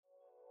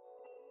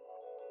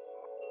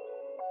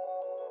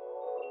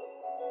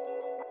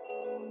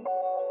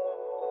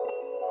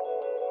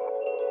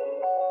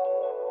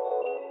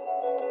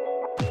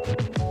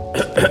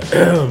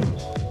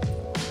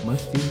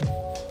Must you?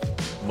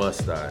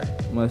 Must I?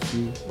 Must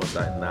you? Must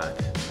I not?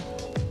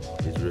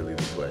 Is really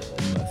the question.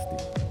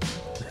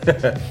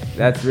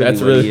 That's really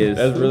what he is.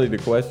 That's really the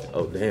question.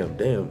 Oh damn.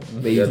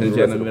 Ladies and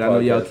gentlemen, I know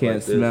y'all Podcast can't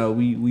like this. smell.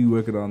 We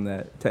working on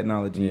that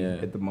technology Yeah.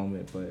 at the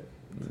moment, but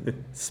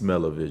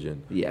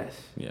Smell-o-vision. yes,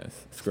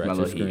 Yes. Scratch Smell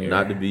your of screen. heat.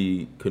 Not to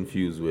be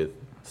confused with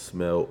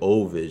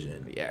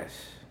smell-o-vision. yes,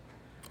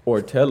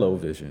 Or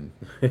television.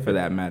 for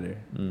that matter.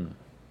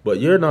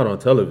 But you're not on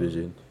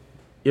television.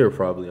 You're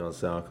probably on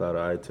SoundCloud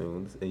or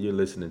iTunes, and you're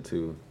listening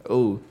to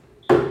Oh,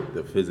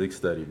 the Physics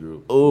Study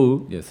Group.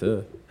 oh, Yes,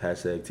 sir.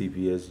 Hashtag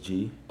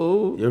TPSG.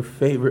 oh. Your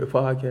favorite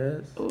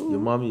podcast. Your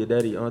mommy, your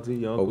daddy, your auntie,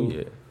 your uncle. Oh,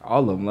 yeah.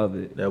 All of them love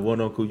it. That one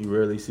uncle you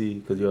rarely see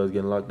because you're always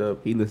getting locked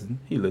up. He listen.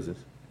 He listens.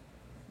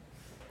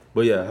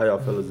 But yeah, how y'all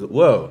fellas?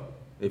 Well,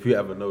 if you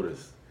haven't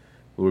noticed,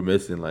 we're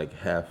missing like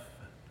half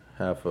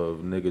of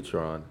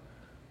Niggatron.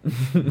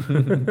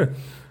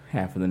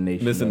 Half of the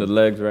nation. Missing the of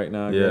legs right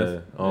now, I Yeah,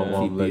 guess.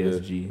 arm leg.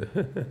 TPSG.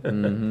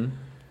 Mm-hmm.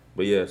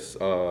 But yes,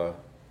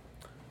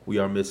 we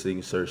are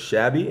missing Sir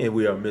Shabby and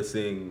we are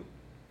missing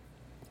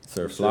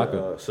Sir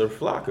Flocka. Sir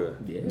Flocka.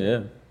 Yeah.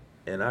 Yeah.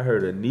 And I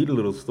heard a neat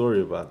little story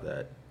about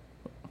that.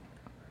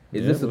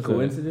 Is Yeah, this a what's that?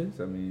 coincidence?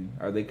 I mean,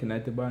 are they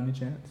connected by any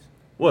chance?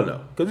 Well,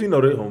 no, because you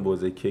know they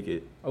homeboys, they kick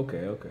it, Okay,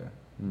 okay.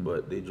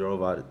 but they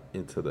drove out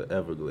into the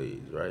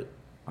Everglades, right,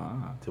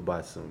 Ah, to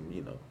buy some,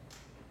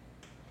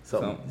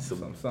 Some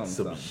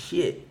some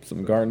shit.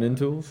 Some gardening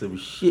tools. Some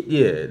shit,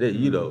 yeah,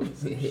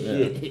 some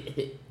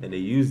shit. And they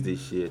use this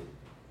shit,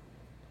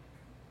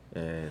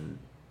 and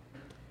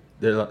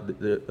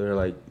they're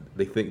like,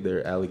 they think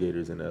they're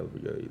alligators in the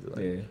Everglades.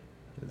 Like, yeah.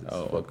 it's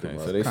Oh, fucked okay. them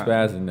So up. they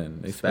spazzing then.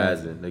 They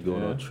spazzing. They're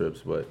going Yeah. on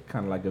trips, but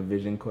Kind of like a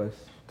Vision Quest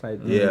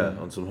type. yeah,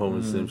 on some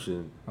Homer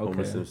Simpson, Okay.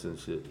 Homer Simpson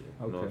shit. You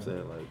know what I'm Okay.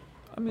 saying? Like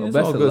I mean, Well, it's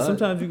best all of good. luck.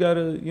 Sometimes you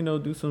gotta,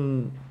 do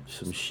some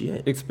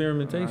shit.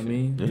 experimentation. I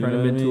mean, you turn know him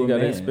what I into mean? a You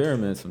gotta man.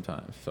 experiment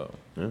sometimes. So,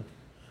 Yeah.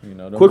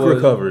 them Quick boys-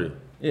 recovery.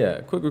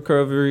 Yeah, quick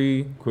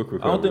recovery. Quick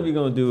recovery. I don't think we're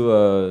gonna do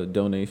a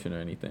donation or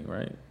anything,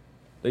 right?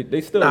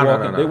 They still Nah, nah,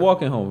 walking. nah, They nah.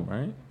 walking home,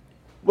 right?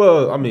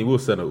 Well, I mean, we'll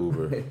send an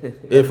Uber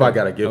if I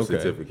got a gift Okay.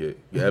 certificate.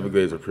 The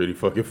Everglades are pretty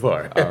fucking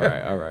far.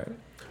 All right.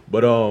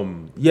 But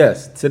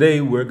yes,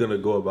 today we're gonna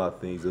go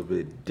about things a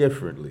bit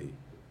differently,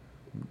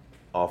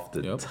 off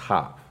the Yep.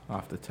 top.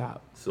 Off the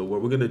top. So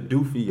what we're gonna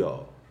do for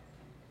y'all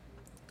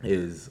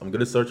is I'm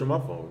gonna search on my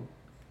phone.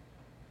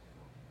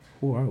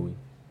 Who are we?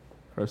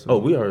 First of Oh,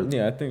 all, we are.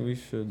 Yeah, I think we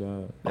should.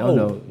 No, Oh,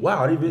 no.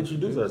 wow! I didn't even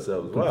introduce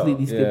ourselves. Wow.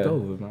 completely skipped Yeah.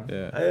 over, man.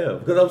 Yeah. I am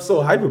because I'm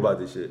so hype about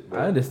this shit.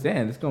 I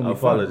understand. It's gonna I be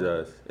fun.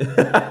 apologize.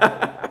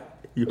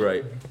 You're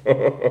right.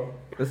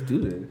 Let's do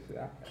this.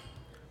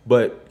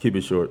 But keep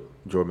it short,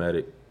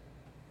 dramatic.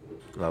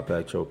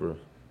 Loudpack Chopra.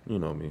 You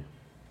know me.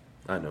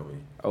 I know me.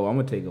 Oh, I'm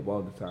gonna take up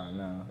all the time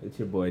now. It's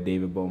your boy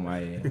David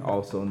Beaumaye,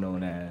 also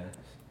known as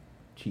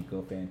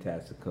Chico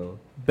Fantastico,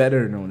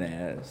 better known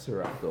as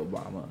Barack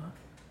Obama.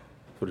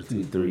 For the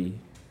 2-3,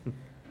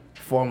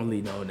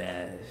 formerly known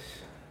as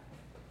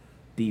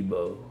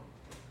Debo,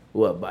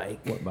 What Bike,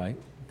 What bike?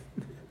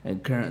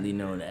 and currently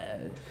known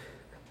as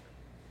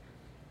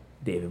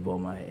David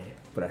Beaumaye.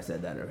 But I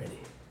said that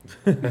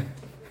already.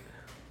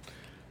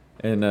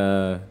 And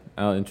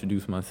I'll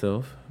introduce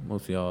myself.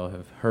 Most of y'all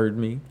have heard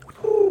me.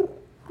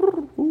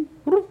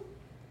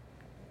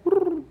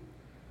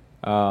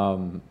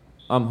 I'm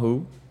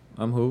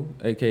who?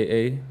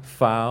 AKA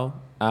File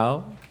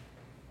Al.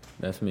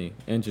 That's me,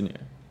 engineer.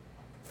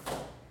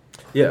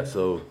 Yeah,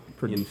 so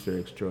Producer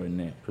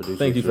extraordinaire. producer.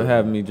 Thank you for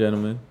having me,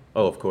 gentlemen.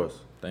 Oh, of course.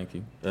 Thank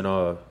you.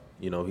 And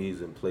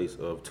he's in place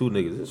of two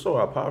niggas. This show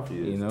how powerful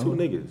he is. You know? Two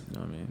niggas. You know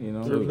what I mean? You He's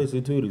in know place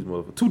of two of these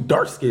motherfuckers. Two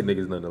dark skinned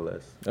niggas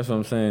nonetheless. That's what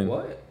I'm saying.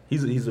 what?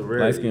 He's a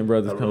rare Light-skinned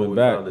brothers I don't know coming we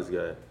back. Found this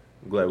guy.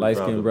 I'm glad we Light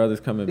found skinned him. brothers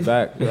coming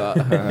back.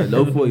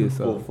 Don't fool Full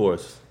yourself.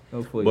 force.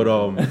 Don't fool But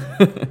yourself.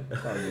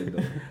 It's all good,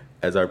 though.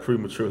 as I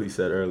prematurely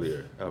said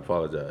earlier, I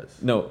apologize.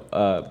 No,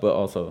 but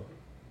also,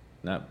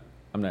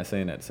 I'm not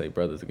saying that to say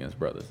brothers against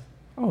brothers.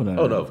 Oh no.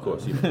 Oh no, of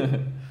course.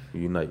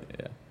 Unite.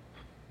 Yeah.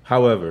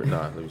 However,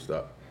 let me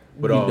stop.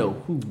 But We know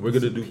who we're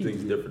gonna do is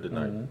things people. different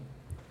tonight.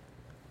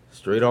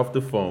 Straight off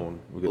the phone,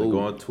 we're gonna go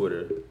Ooh. on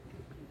Twitter,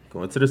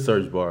 go into the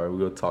search bar, and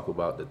we're gonna talk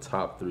about the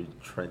top 3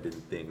 trending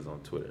things on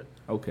Twitter.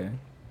 Okay.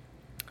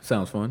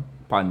 Sounds fun.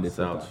 Pandit.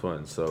 Sounds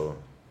fun. So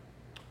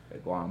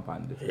Go on,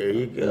 Pandit. here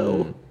you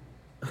go.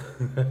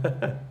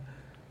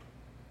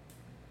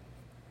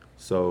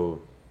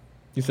 So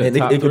You said and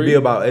top it could three? be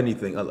about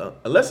anything,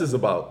 unless it's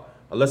about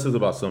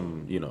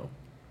some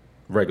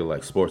regular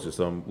like sports or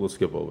something. We'll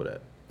skip over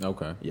that.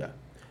 Okay. Yeah.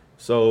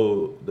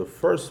 So the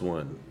first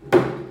one,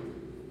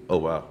 oh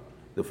wow,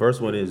 the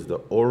first one is the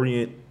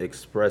Orient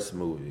Express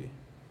movie.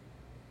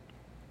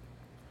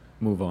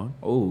 Move on.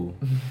 Oh,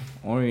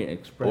 Orient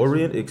Express.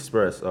 Orient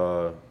Express.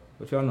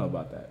 What y'all know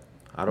about that?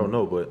 I don't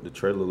know, but the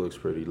trailer looks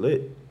pretty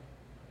lit.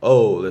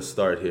 Oh, let's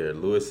start here.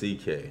 Louis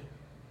C.K.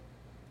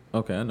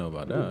 Okay, I know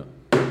about that.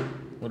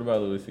 What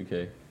about Louis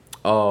C.K.?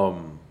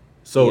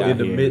 So Yeah, in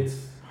the here. midst,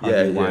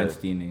 Harvey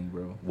Weinsteining,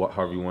 bro.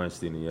 Harvey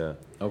Weinstein, yeah.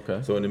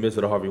 Okay. So in the midst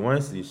of the Harvey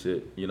Weinstein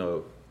shit, you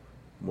know,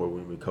 more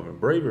women becoming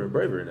braver and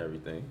braver and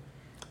everything,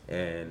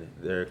 and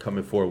they're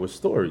coming forward with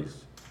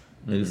stories.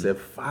 And he said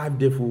 5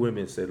 different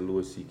women said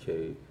Louis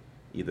C.K.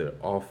 either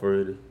asked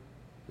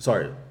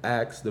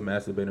to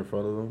masturbate in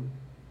front of them,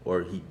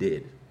 or he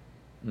did.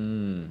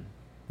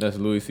 That's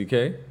Louis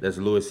C.K.? That's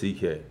Louis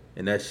C.K.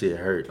 And that shit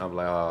hurt. I'm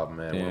like, oh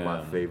man, one of my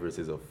Damn. favorites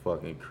is a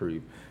fucking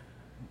creep.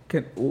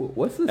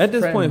 What's this? At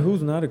this trend? point,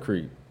 who's not a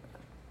creep?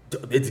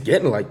 It's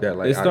getting like that.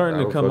 Like It's starting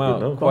I to come don't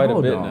fucking out know. quite a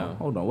Hold bit on, now.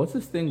 Hold on. What's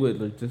this thing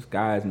with like, just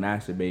guys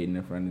masturbating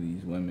in front of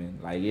these women?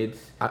 Like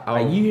it's I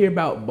like you hear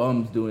about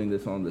bums doing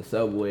this on the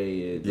subway.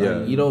 It's Yeah.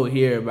 like, you don't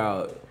hear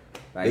about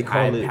like They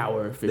call high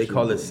power it. officials. They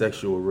call it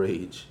sexual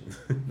rage.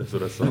 That's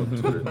what I saw on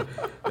Twitter.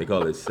 They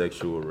call it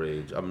sexual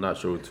rage. I'm not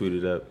sure who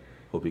tweeted that.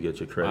 Hope you get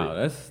your credit.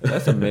 Wow,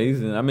 that's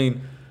amazing. I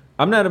mean,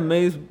 I'm not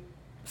amazed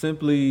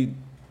simply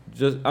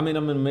I'm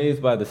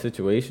amazed by the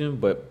situation,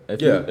 but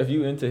if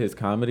you into his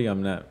comedy,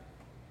 I'm not.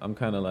 I'm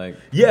kind of like,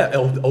 Yeah.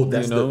 Oh,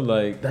 that's you know,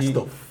 like that's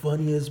the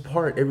funniest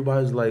part.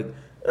 Everybody's like,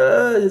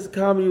 his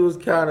comedy was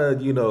kind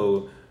of, you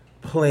know,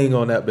 playing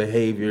on that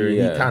behavior.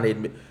 Yeah. He kind of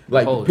admit,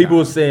 like whole people time.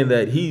 were saying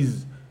that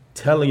he's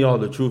telling y'all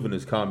the truth in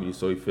his comedy,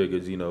 so he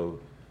figures, you know,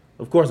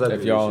 of course I do if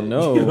this y'all shit.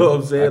 know, you know what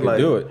I'm I saying? could Like,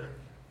 do it.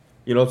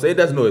 you know what I'm saying?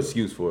 That's no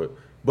excuse for it.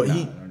 But No,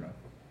 he, no.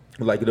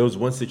 like, there was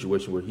one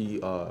situation where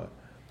he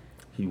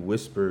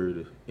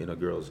whispered in a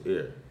girl's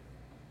ear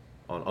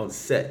on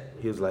set.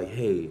 He was like,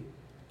 "Hey,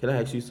 can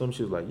I ask you something?"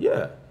 She was like,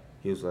 "Yeah."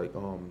 He was like,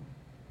 "Do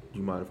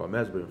you mind if I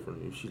masturbate in front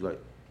of you?" She's like,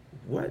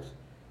 "What?"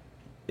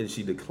 And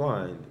she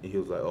declined. And he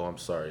was like, "Oh, I'm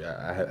sorry.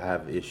 I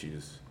have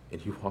issues." And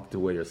he walked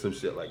away or some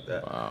shit like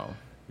that. Wow.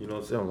 You know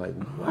what I'm saying? I'm like,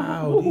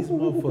 wow, these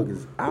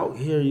motherfuckers out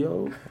here,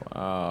 yo.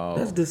 Wow.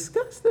 That's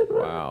disgusting,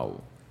 bro.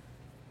 Wow.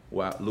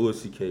 Wow,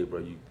 Louis C.K.,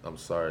 bro. I'm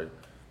sorry.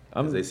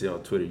 As they say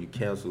on Twitter, you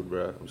canceled,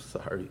 bro. I'm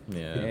sorry.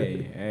 Yeah.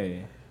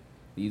 Hey,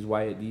 these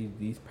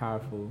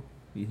powerful,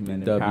 these men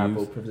in W's.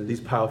 powerful privileges.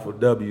 These powerful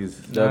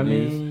W's. You know what I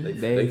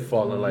mean? They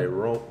falling like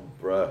rope,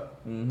 bruh.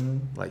 Mm-hmm.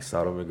 Like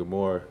Sodom and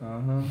Gomorrah.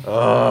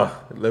 Uh-huh.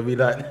 Let me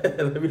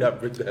not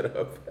bring that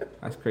up.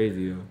 That's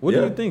crazy, yo. What do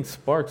Yeah. you think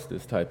sparks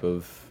this type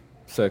of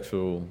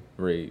sexual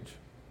rage?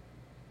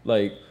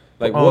 Like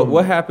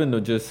what happened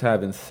to just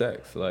having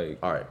sex? Like,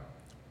 All right.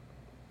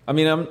 I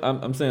mean,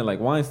 I'm saying like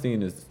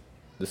Weinstein is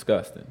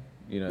disgusting.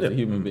 You know, as a Yeah.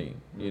 human being.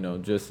 You know,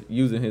 just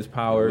using his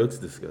power It looks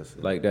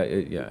disgusting. like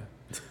that. Yeah.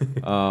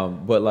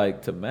 But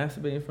like to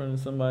masturbate in front of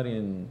somebody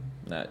and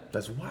not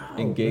That's wild.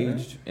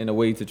 engaged in a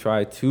way to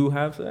try to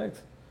have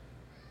sex.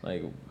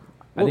 Like,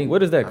 I think- where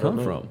does that I come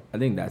don't know. from? I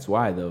think that's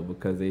why though,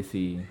 because they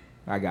see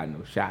I got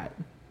no shot,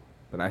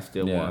 but I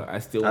still Yeah. I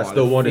still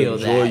want to feel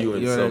enjoy that, you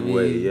in know what I some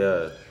way. mean?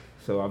 Yeah.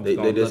 So I'm They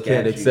gonna just look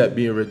can't at accept you.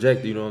 being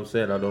rejected. You know what I'm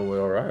saying? I don't.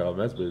 All right, I'll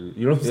masturbate.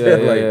 You know what I'm Yeah,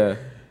 saying? yeah, Like, yeah.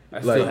 I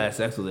still like- had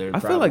sex with her. I feel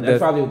probably. like that's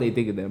that's- probably what they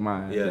think in their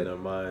mind. yeah, that never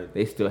mind.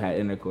 They still had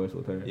intercourse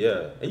with her.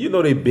 Yeah, and you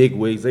know they big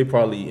wigs. They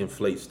probably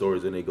inflate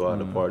stories and they go out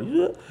to party.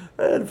 Yeah,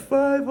 I had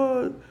 5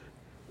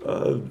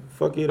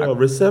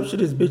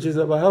 receptionist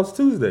bitches at my house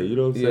Tuesday. You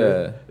know what I'm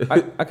saying?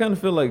 Yeah, I kind of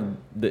feel like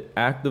the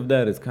act of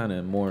that is kind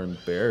of more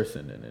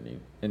embarrassing than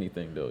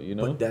anything, though. You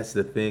know? But that's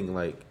the thing.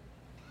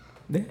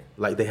 Yeah.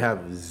 Like they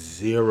have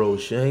zero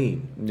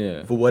shame.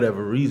 Yeah. For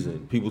whatever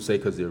reason, people say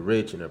because they're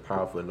rich and they're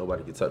powerful and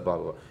nobody can touch. Blah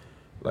blah blah.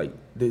 Like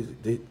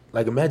they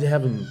like imagine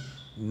having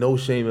no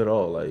shame at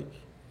all. Like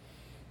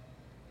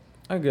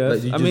I guess.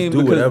 Like, you I just mean, do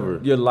because whatever.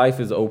 your life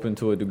is open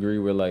to a degree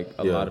where like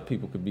a Yeah. lot of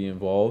people could be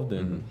involved,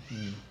 and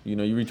you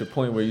know, you reach a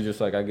point where you just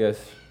like, I guess,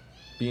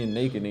 being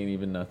naked ain't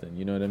even nothing.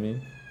 You know what I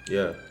mean?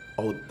 yeah.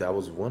 Oh, that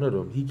was one of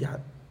them. He got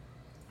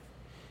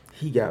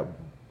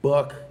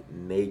buck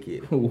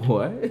naked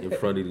What? in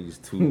front of these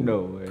two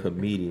No way.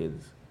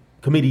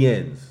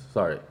 comedians.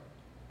 Sorry,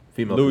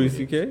 female. Louis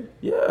comedians. C.K.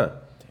 Yeah.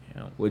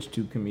 Damn. Which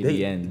two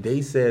comedians?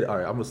 They said, all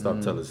right, I'm gonna stop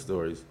telling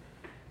stories.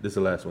 This is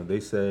the last one. They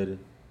said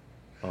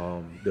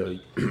the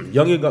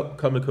young and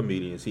upcoming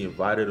comedians. He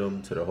invited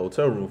them to the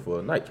hotel room for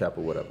a nightcap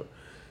or whatever,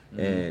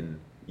 and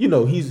you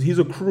know he's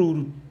a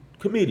crude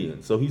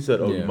comedian. So he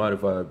said, "Oh, Yeah. you mind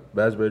if I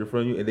masturbate in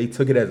front of you?" And they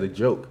took it as a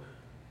joke.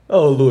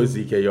 Oh, Louis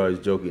C.K. always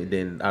joking. And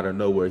then out of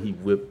nowhere, he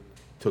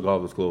took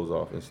all his clothes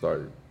off and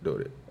started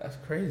doing it. That's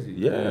crazy.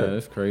 Yeah,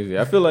 that's crazy.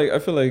 I feel like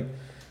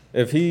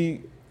if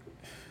he,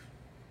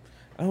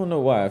 I don't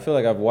know why. I feel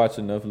like I've watched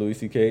enough Louis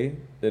C.K.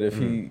 that if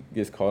he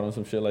gets caught on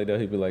some shit like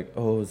that, he'd be like,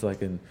 "Oh, it's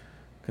like an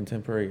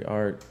contemporary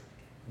art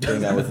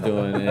thing I was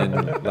doing,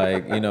 and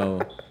like, you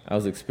know, I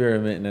was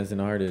experimenting as an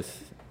artist,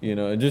 you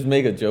know, and just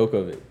make a joke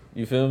of it."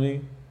 You feel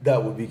me?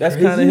 That would be. That's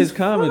crazy kind of his as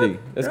comedy.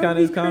 fuck. That's That'd kind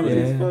of his be comedy.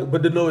 crazy as fuck.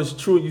 But to know it's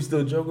true, you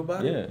still joke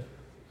about it. Yeah.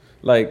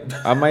 Like,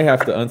 I might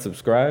have to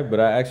unsubscribe, but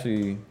I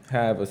actually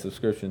have a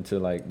subscription to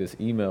like this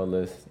email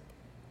list.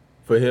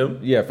 For him.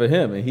 Yeah, for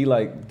him, and he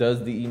like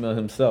does the email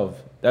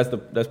himself. That's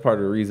part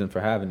of the reason for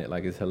having it.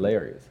 Like, it's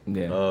hilarious.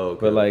 Yeah. Oh,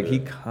 okay, But like, okay. he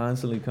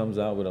constantly comes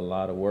out with a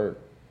lot of work,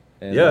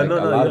 and Yeah, like, no,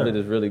 a lot yeah. of it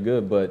is really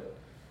good. But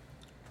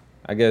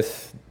I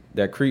guess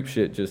that creep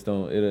shit just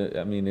don't.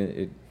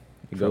 It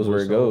It goes where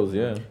it goes,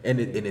 yeah. And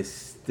it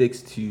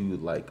sticks to you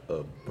like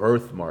a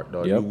birthmark,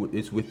 dog. Yep.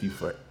 It's with you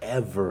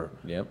forever.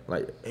 Yep.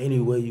 Like any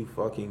way you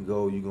fucking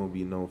go, you're gonna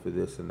be known for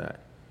this and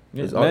that.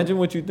 Yeah, It's imagine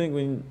what you think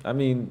when, I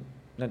mean,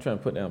 not trying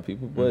to put down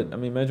people, but Mm. I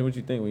mean, imagine what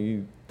you think when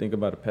you think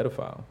about a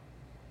pedophile.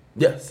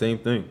 Yeah, same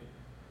thing.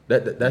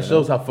 That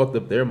shows how fucked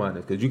up their mind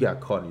is, because you got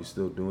caught and you're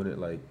still doing it.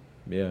 Like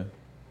Yeah.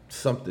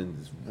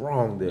 something's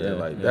wrong there. Yeah,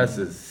 like yeah. that's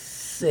just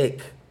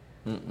sick.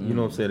 You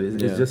know what I'm saying?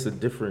 It's Yeah. just a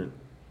different.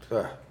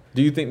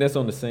 Do you think that's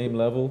on the same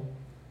level?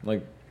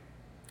 Like,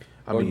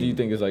 I or mean, do you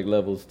think it's like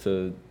levels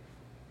to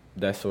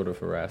that sort of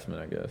harassment,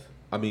 I guess?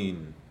 I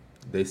mean,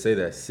 they say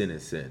that sin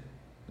is sin,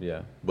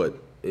 Yeah. but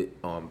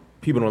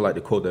people don't like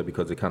to quote that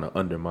because it kind of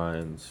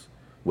undermines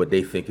what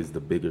they think is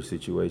the bigger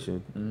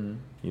situation. Mm-hmm.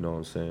 You know what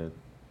I'm saying?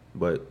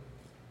 But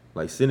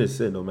like sin is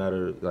sin, no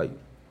matter like,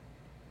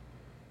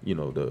 you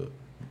know,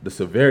 the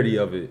severity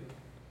of it.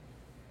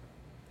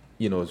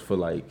 You know, is for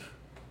like,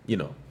 you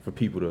know, for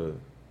people to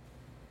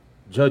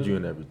judge you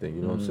and everything.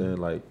 You know what I'm saying?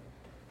 Like,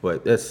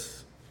 but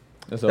that's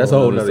a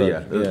whole nother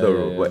yeah. subject.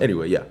 Yeah. But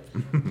anyway, yeah.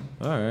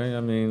 All right. I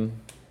mean,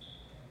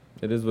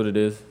 it is what it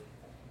is.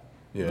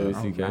 Yeah. Louis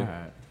Oh, CK.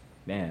 God.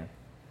 Damn.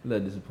 A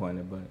little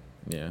disappointed, but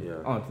Yeah. Yeah.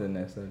 on to the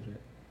next subject.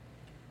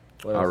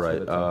 What All else right.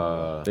 to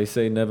talk They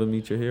say never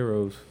meet your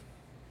heroes.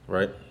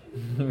 Right.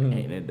 about?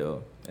 Ain't it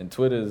though? And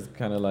Twitter is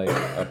kind of like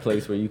a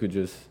place where you could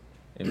just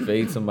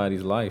invade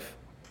somebody's life.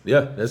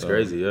 Yeah, that's So-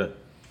 crazy. Yeah.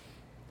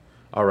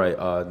 All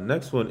right.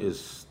 Next one is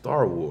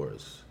Star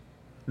Wars.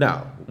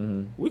 Now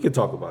we can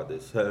talk about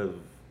this.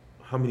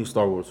 How many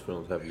Star Wars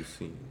films have you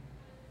seen?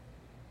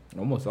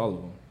 Almost all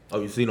of them. Oh,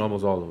 you've seen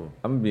almost all of them.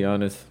 I'm gonna be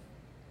honest,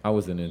 I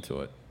wasn't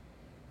into it.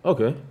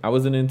 Okay. I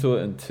wasn't into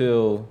it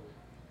until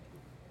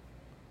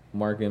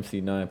Mark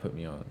MC9 put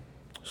me on.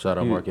 Shout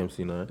out You- Mark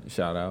MC9.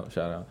 Shout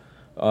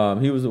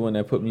out. He was the one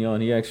that put me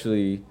on. He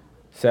actually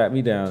sat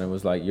me down and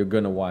was like, "You're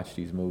gonna watch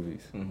these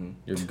movies.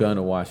 You're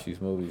gonna watch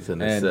these movies." It's a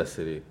And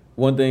necessity.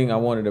 one thing I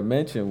wanted to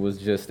mention was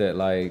just that,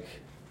 like,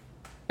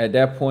 at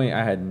that point,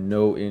 I had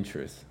no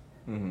interest,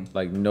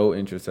 like no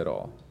interest at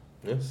all.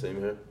 Yeah, same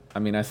here. I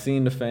mean, I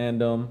seen the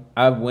fandom.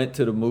 I went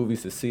to the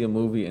movies to see a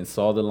movie and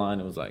saw the line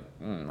and was like,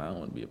 I don't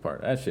want to be a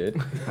part of that shit.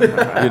 You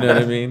know what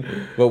I mean?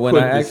 But when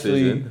Quick I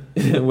actually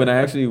decision. when I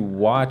actually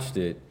watched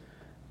it,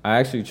 I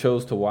actually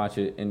chose to watch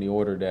it in the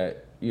order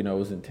that, you know,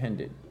 was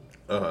intended.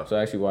 Uh-huh. So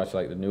I actually watched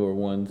like the newer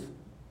ones,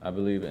 I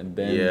believe, and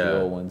then Yeah.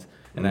 the old ones.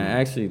 And I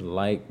actually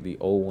like the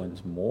old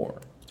ones more.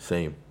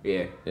 Same.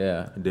 Yeah.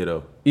 Yeah.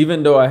 Ditto.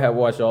 Even though I have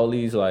watched all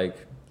these,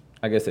 like,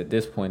 I guess at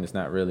this point it's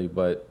not really,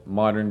 but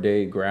modern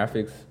day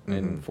graphics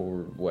and for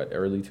what,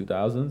 early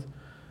 2000s,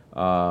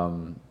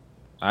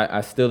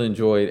 I still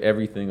enjoyed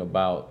everything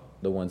about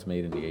the ones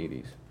made in the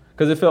 80s.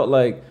 Because it felt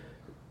like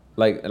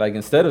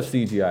instead of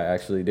CGI,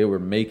 actually, they were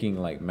making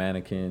like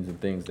mannequins and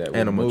things that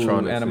would move,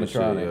 Animatronics and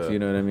shit, yeah. you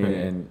know what I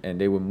mean? And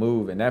they would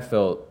move, and that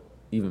felt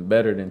even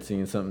better than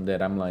seeing something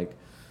that I'm like,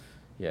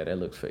 yeah, that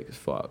looks fake as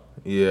fuck.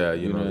 Yeah,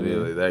 you know, what I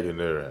mean? like, that can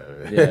do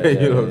that. Yeah,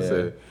 you know what yeah. I'm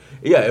saying?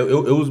 Yeah, it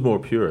was more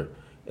pure.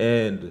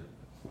 And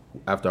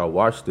after I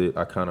watched it,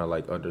 I kind of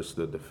like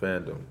understood the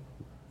fandom,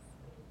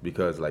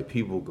 because like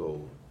people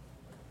go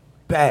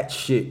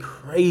batshit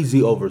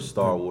crazy over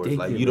Star Wars.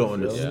 Like you don't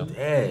Ridiculous, yo.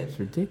 understand. It's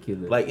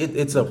ridiculous. Like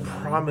it's a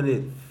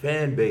prominent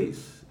fan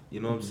base. You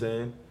know what I'm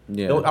saying?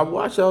 Yeah. And I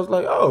watched it, I was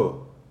like,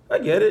 oh, I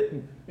get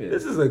it.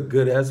 This is a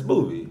good ass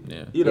movie.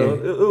 Yeah. You know,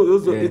 Yeah. it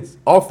was Yeah. it's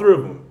all three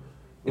of them.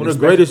 One of the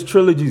especially- greatest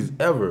trilogies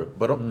ever.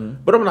 But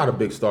I'm not a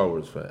big Star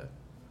Wars fan.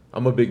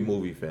 I'm a big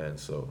movie fan,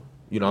 so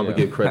you know I'm Yeah.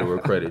 gonna give credit where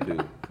credit due.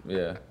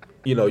 Yeah.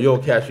 You know, you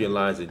don't catch me in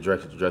lines and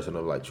dressing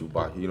up like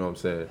Chewbacca. You know what I'm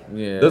saying?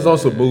 Yeah, There's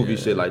also movie yeah.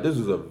 shit like this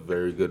was a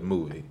very good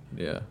movie.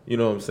 Yeah. You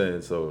know what I'm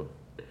saying? So,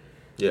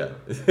 yeah.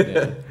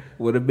 Yeah.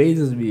 What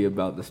amazes me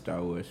about the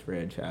Star Wars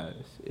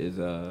franchise is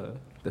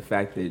the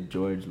fact that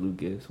George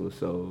Lucas was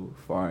so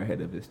far ahead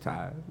of his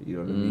time. You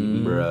know what I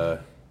mean? Bruh.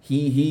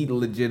 He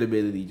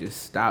legitimately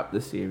just stopped the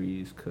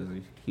series because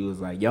he was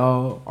like,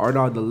 y'all aren't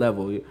on the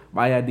level.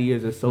 My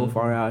ideas are so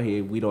far out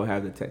here, we don't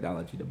have the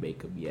technology to make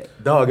them yet.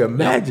 Dog,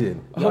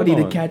 imagine. Y'all Hold need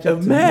to on. catch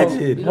up. Imagine.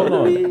 To you know Hold what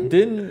I on. mean?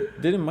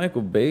 Didn't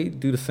Michael Bay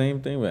do the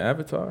same thing with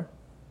Avatar?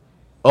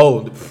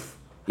 Oh,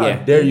 how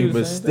Yeah. dare You you do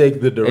the same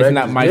mistake the director? It's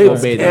not Michael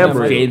James Bay. Cameron.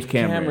 That's James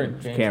Cameron.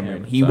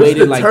 Cameron. He Sorry.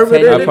 waited like 10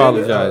 Terminator years. I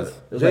apologize.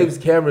 James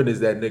Cameron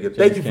is that nigga.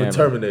 Thank you for Cameron.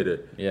 Terminator.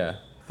 Yeah.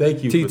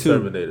 Thank you T2. for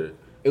Terminator.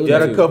 It was You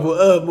had a like-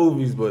 couple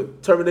movies,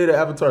 but Terminator,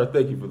 Avatar,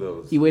 thank you for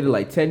those. He waited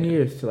like 10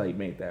 years to like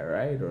make that,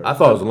 right? Or I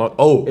thought it was long.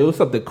 Oh, it was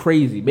something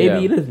crazy.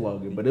 Maybe Yeah. it is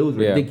longer, but it was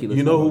Yeah. ridiculous.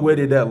 you know who long.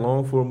 waited that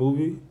long for a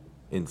movie?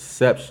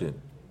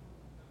 Inception.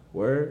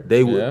 Word?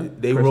 They Yeah.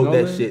 they Chris wrote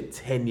that Nolan? shit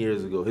 10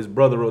 years ago. His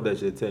brother wrote that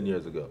shit 10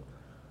 years ago.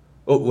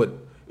 Oh, what?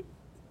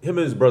 Him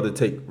and his brother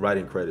take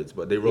writing credits,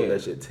 but they wrote Yeah.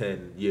 that shit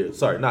 10 years.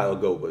 Sorry, not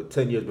ago, but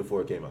 10 years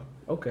before it came out.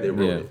 Okay. They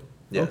wrote Yeah. it.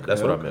 Yeah, Okay,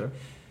 that's what okay. I meant.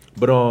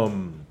 But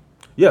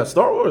yeah,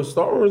 Star Wars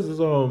is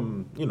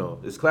you know,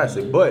 it's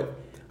classic, but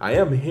I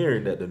am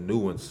hearing that the new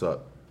ones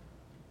suck.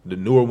 The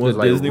newer ones, The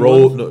like Disney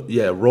Rogue, ones?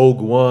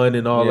 Rogue One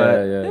and all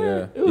that.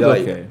 Yeah. It was Yeah,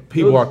 like, okay.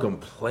 people are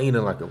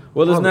complaining like a.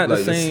 Well, it's not the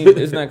like, same.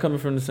 It's not coming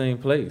from the same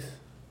place.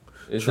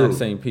 It's not True. the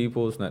same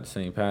people. It's not the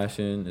same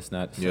passion. It's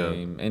not the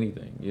same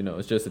anything. You know,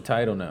 it's just a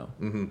title now.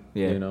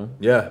 Yeah. You know.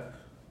 Yeah,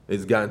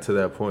 it's gotten to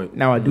that point.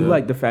 Now I do Yeah.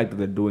 like the fact that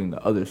they're doing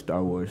the other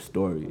Star Wars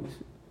stories.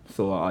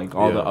 So like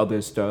all the Yeah.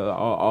 other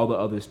all the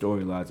other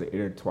storylines are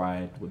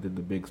intertwined within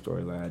the big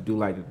storyline. I do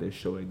like that they're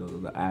showing those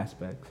other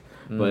aspects.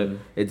 But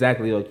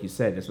exactly like you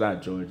said, it's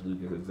not George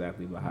Lucas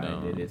exactly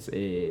behind it.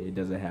 It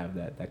doesn't have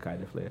that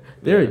kind of flair.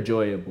 They're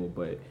enjoyable,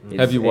 but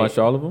Have you watched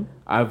all of them?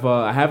 I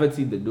haven't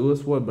seen the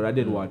newest one, but I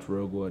did watch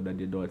Rogue One. I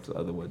did watch the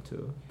other one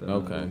too. The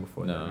Okay. one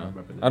before that. No,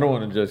 remember that. I don't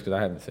want to judge because I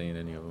haven't seen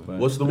any of them. But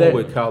What's the they're-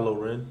 one with Kylo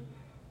Ren?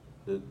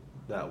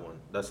 That one.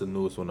 That's the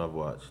newest one I've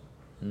watched.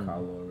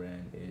 Kylo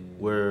Ren is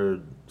Where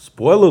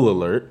spoiler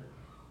alert.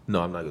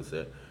 No, I'm not gonna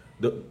say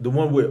it. The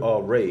one with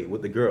Rey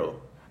with the girl.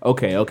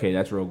 okay.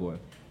 That's Rogue One.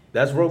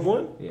 That's Rogue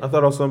One. Yeah. I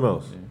thought it was something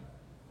else.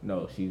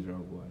 No, she's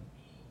Rogue One.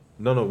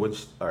 No.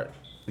 Which all right.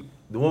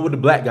 The one with the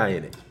black guy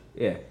in it.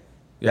 Yeah. Yeah, I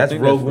That's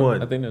think Rogue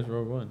One. I think that's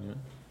Rogue One. Yeah.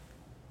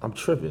 I'm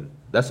tripping.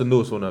 That's the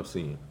newest one I've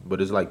seen, but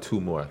it's like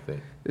 2 more, I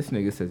think. This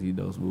nigga says he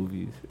knows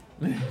movies.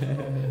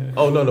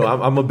 Oh no,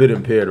 I'm a bit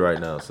impaired right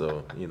now,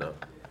 so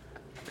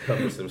cut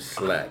me some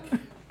slack.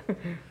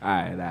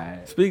 All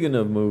right. Speaking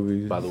of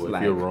movies, By the way,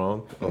 Slack. if you're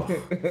wrong,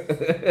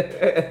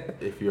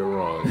 if you're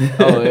wrong,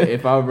 Oh,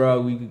 if I'm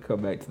wrong, we can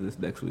come back to this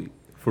next week.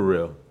 for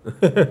real.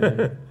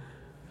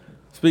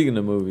 speaking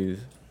of movies,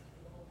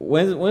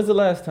 when's the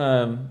last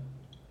time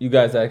you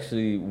guys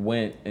actually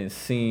went and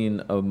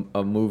seen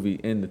a movie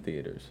in the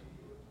theaters?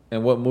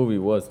 And what movie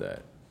was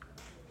that?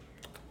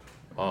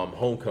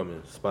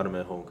 Homecoming,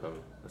 Spider-Man: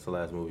 Homecoming. That's the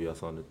last movie I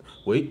saw.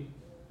 Wait,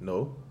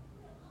 no.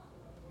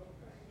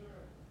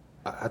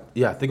 I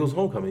think it was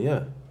Homecoming. Yeah,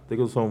 I think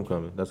it was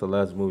Homecoming. That's the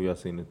last movie I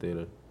seen in the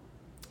theater.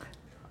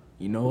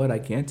 You know what? I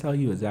can't tell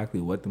you exactly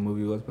what the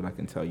movie was, but I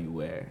can tell you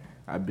where.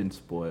 I've been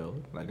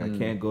spoiled. Like I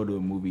can't go to a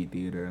movie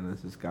theater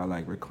unless it's got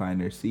like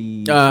recliner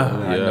seats. or, I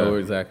like, know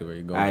exactly where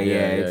you're going.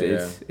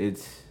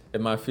 It's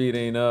If my feet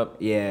ain't up,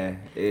 yeah.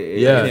 Yeah,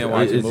 you can't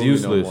watch a it's movie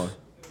useless. no more.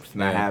 It's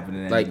not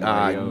happening Like,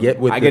 anymore, yo. get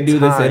with I the can do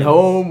this at times.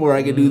 home or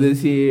I can do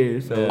this here.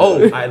 So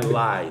Oh, I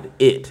lied.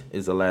 It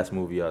is the last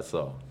movie I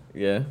saw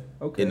Yeah.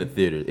 okay. in the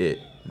theater.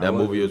 That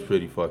movie was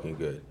pretty fucking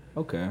good.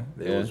 Okay.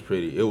 It was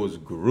pretty. It was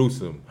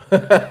gruesome.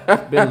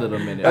 It's been a little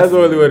minute. That's the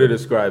only way to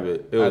describe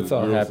it. It I was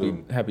saw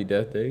gruesome. Happy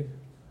Death Day.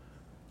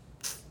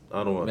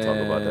 I don't want to talk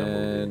about that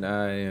movie. And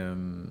I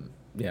am.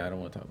 Yeah, I don't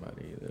want to talk about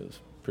it either. It was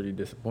pretty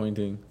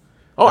disappointing.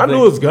 Oh, I knew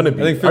it was gonna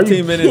be. I think Are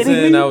you 15 minutes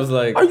kidding in, me? I was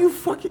like, "Are you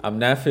fucking?" I'm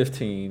not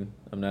 15.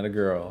 I'm not a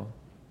girl,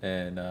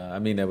 and I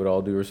mean that with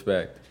all due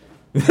respect.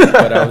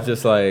 But I was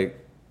just like,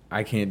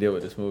 I can't deal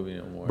with this movie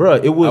anymore.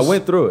 Bruh, it was. I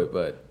went through it,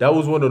 but That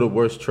was one of the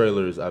worst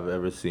trailers I've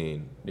ever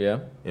seen. yeah,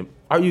 And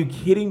are you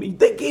kidding me?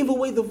 They gave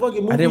away the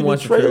fucking movie I didn't in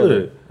watch the the trailer.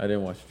 trailer. I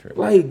didn't watch the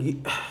trailer.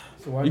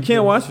 Like, You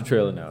can't watch the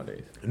trailer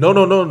nowadays.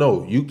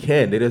 no. You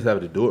can. They just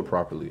have to do it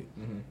properly.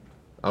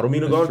 I don't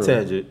mean to go on a That's true.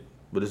 tangent,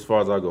 but as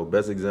far as I go,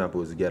 best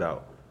example is Get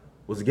Out.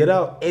 Was Get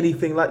Out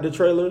anything like the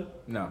trailer?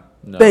 No.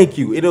 No. Thank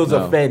you. It was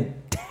No. a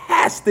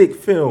fantastic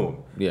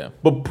film. Yeah.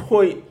 But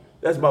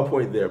that's my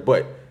point there.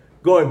 But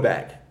going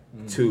back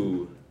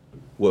to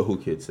what Who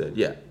Kid said,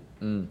 yeah.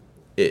 That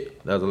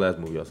was the last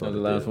movie I saw. That was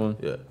in the last theater. one?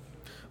 Yeah.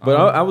 But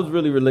I was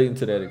really relating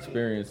to that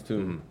experience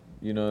too.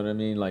 You know what I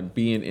mean? Like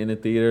being in a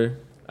theater.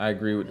 I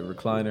agree with the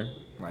recliner.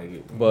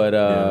 Like But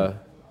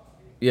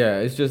yeah,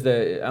 it's just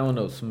that I don't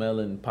know,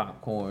 smelling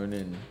popcorn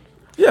and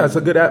Yeah, it's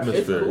a good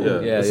atmosphere. cool. Yeah.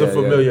 Yeah, It's yeah, a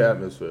familiar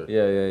atmosphere.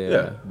 yeah.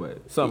 Yeah.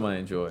 but Something I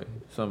enjoy.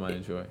 Something I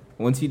enjoy.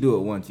 once you do it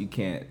once, you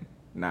can't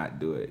not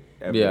do it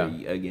ever Yeah.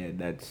 again.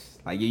 That's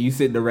like you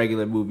sit in the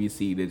regular movie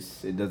seat.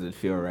 It doesn't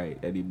feel right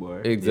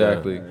anymore.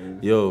 Exactly.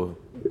 Yo,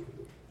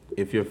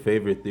 if your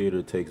favorite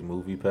theater takes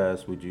Movie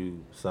Pass, would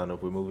you sign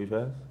up with Movie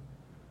Pass?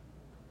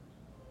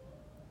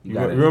 You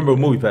gotta- remember what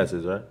Movie Pass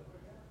is, right?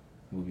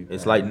 Movie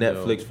It's pass. like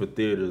Netflix for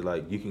theaters.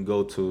 Like you can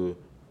go to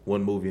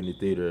one movie in the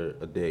theater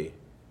a day,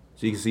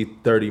 so you can see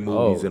 30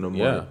 movies in a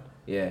month.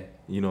 Yeah.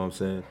 You know what I'm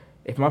saying?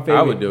 If my favorite,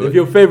 I would do If it.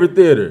 your favorite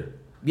theater,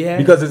 Yeah.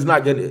 because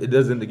it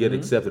doesn't get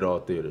accepted at all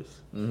theaters.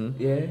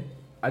 Yeah.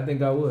 I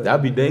think I would.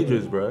 That'd be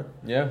dangerous, bro.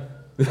 Yeah.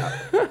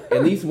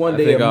 At least one I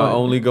day think a I'll month.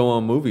 only go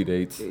on movie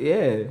dates.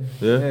 Yeah.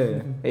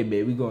 Yeah. Hey,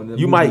 babe, we going to the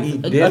You might movies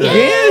eat dinner,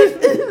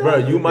 again? bro.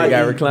 You might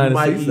got eat, recliner you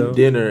might seats, eat though.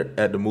 dinner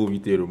at the movie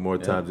theater more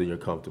times than you're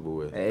comfortable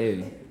with.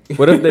 Hey.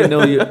 What if they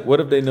know you? What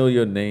if they know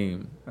your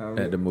name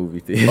at the movie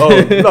theater? Oh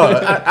no,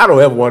 I don't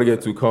ever want to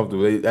get too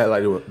comfortable. They act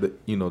like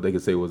they can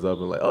say what's up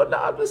and like, oh no,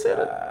 I'm just here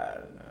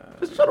to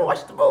just trying to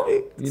watch the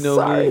movie. You know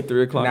Sorry. me,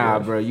 3 o'clock. Nah,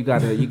 rush. bro, you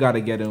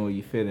gotta get in where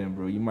you fit in,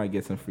 bro. You might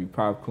get some free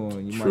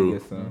popcorn. You True. might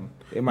get some.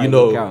 It might You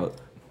know, work out.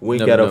 wink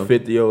Never at a know.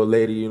 50-year-old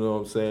lady. You know what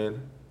I'm saying?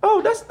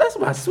 Oh, that's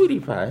my sweetie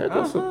pie. Here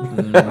goes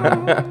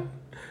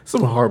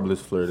some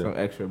harmless flirting. Some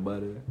extra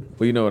butter.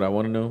 Well, you know what I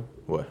want to know?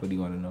 What? What do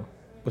you want to know?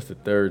 What's the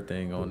third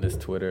thing on this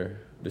Twitter,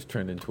 this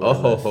trending Twitter?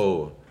 list?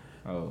 Oh,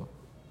 Oh,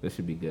 This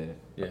should be good.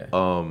 Yeah.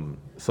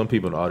 Some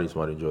people in the audience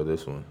might enjoy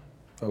this one.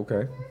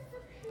 Okay.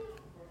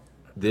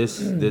 This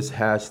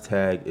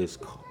hashtag is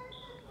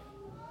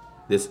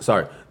this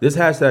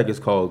hashtag is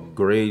called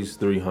Grey's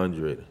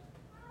 300.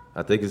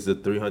 I think it's the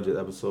 300th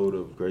episode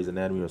of Grey's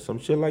Anatomy or some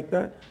shit like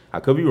that. I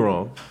could be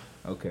wrong,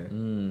 Okay.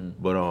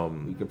 but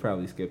We could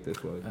probably skip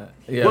this one.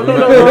 Yeah. no, we no, might-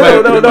 no, we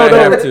might- no, we no, might no,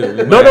 have to. We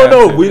no, might no, have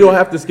no. to. We don't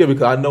have to skip it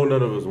because I know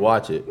none of us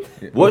watch it.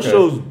 What Okay.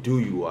 shows do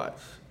you watch?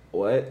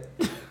 What?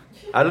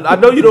 I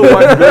know you don't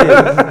watch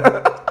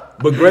Grey's,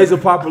 but Grey's a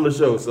popular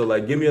show. So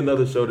like, give me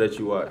another show that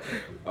you watch.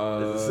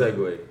 It's a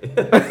segue.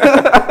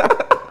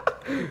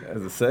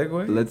 As a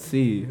segue? Let's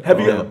see. Have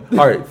you?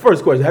 All right.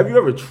 First question: have you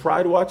ever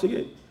tried watching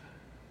it?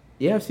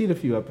 Yeah, I've seen a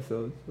few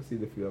episodes.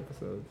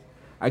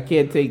 I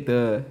can't take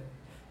the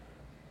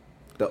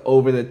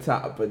over the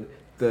top, but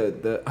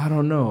the I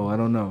don't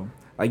know.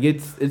 Like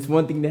it's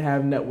one thing to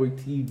have network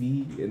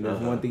TV, and there's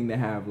one thing to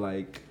have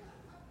like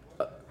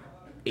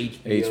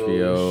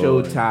HBO,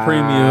 Showtime,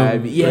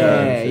 Premium.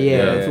 Yeah.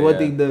 It's one yeah.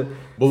 thing to.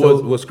 But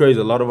so- what's crazy?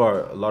 A lot of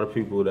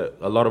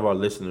our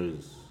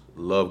listeners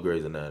love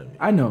Grey's Anatomy.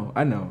 I know.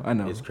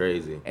 It's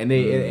crazy. And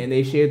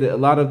they share a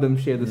lot of them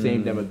share the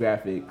same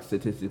demographic,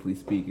 statistically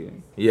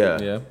speaking. Yeah.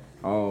 Yeah.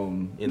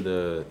 In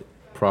the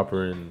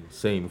proper and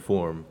same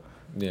form.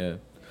 Yeah.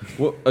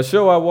 Well, a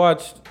show I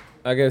watched,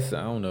 I guess,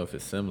 I don't know if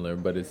it's similar,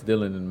 but it's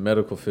dealing in the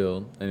medical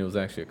field, and it was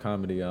actually a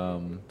comedy.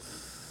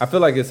 I feel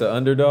like it's an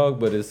underdog,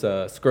 but it's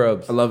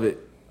Scrubs. I love it.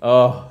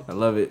 Oh, I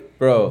love it.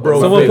 bro. Bro,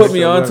 Someone favorite put me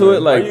show onto ever. it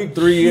like Are you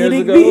 3 years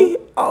kidding ago. me?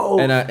 Oh.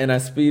 And I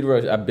speed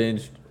rushed. I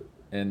binged,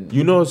 and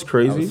You know what's I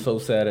crazy? was so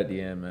sad at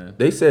the end, man.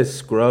 They said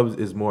Scrubs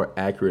is more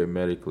accurate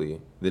medically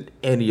than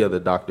any other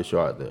doctor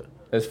show out there.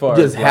 As far It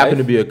just as happened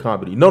to life? be a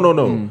comedy.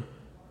 No.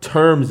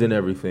 Terms and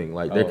everything.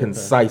 Like, they're Oh, okay.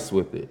 concise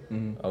with it.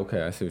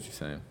 Okay, I see what you're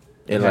saying.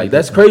 And, like,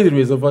 that's crazy to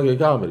me. It's a fucking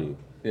comedy.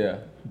 Yeah.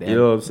 You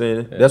know what I'm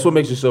saying? Yeah. That's what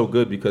makes it so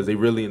good because they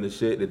really in the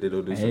shit that they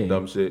don't do some Hey.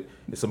 dumb shit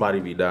and somebody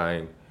be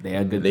dying. They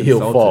are good. And then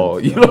he'll fall.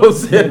 consultants.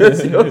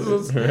 You know what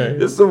I'm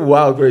saying? It's some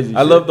wild, crazy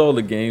I shit. loved all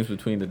the games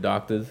between the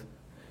doctors.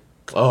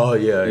 Oh,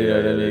 yeah, You yeah. know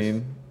what I that's-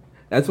 mean?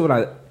 That's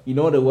what you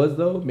know what it was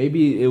though?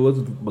 Maybe it was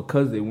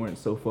because they weren't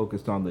so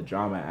focused on the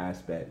drama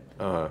aspect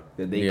Uh-huh.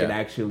 that they Yeah. could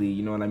actually,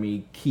 you know what I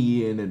mean,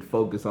 key in and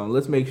focus on.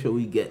 Let's make sure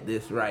we get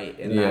this right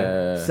and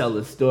Yeah. not sell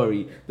a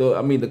story. Though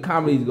I mean, the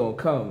comedy's gonna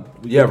come.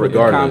 We Yeah, can put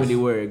regardless. the comedy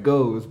where it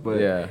goes, but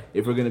Yeah.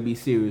 if we're gonna be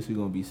serious, we're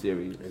gonna be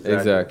serious.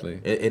 Exactly.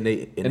 And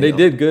And they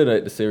did good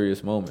at the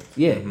serious moments.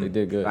 Yeah, They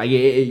did good. Like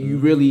you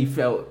really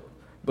felt.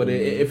 But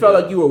it felt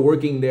like you were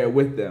working there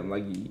with them,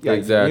 like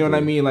Exactly. You know what I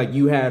mean? Like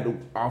you had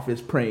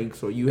office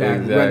pranks or you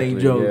had Exactly, running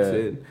jokes, yeah.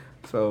 and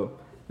so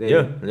they,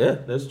 Yeah,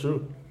 that's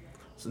true.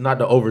 It's not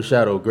to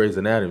overshadow Grey's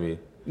Anatomy.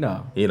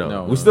 no, You know,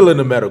 No, we're no. still in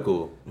the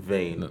medical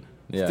vein.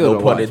 Yeah. Still No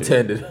don't pun watch it.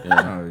 intended. Oh,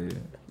 yeah.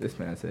 This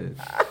man said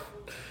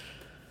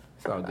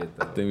it's all good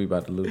though. I think we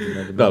about to lose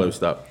another. No, let me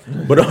stop.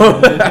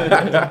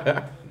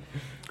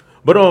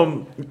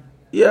 But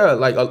yeah,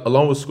 like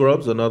along with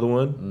Scrubs, another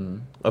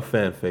one, a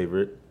fan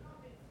favorite,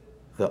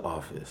 The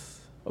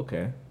Office.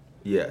 Okay,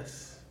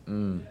 Yes,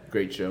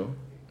 great show.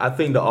 I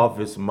think The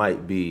Office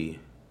might be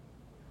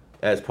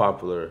as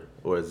popular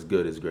or as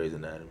good as Grey's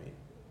Anatomy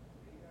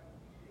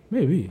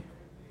Maybe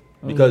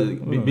because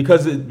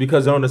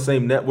they're on the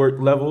same network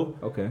level.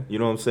 okay. You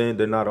know what I'm saying?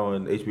 They're not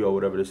on HBO or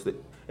whatever. And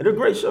they're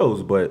great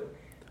shows, but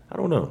I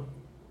don't know.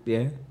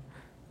 Yeah,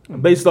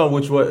 Based on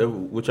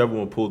whichever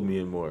one pulled me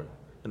in more,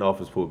 and The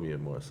Office pulled me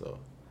in more, so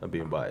I'm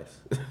being biased.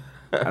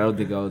 I don't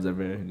think I was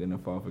ever gonna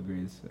fall for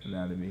Grey's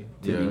Anatomy,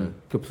 to Yeah. be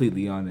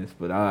completely honest.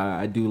 But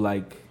I do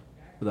like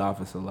The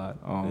Office a lot.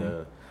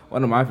 Yeah.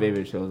 One of my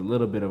favorite shows, a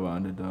little bit of an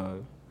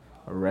underdog,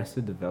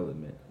 Arrested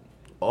Development.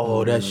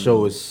 Oh, that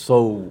show is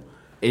so.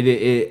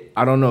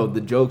 I don't know. The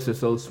jokes are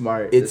so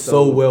smart. It's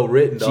so well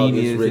written, dog.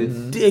 genius. It's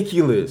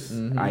ridiculous.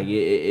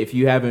 If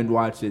you haven't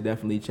watched it,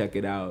 definitely check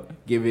it out.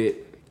 Give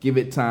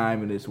it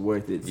time, and it's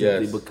worth it. Simply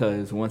Yes.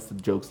 because once the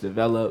jokes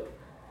develop,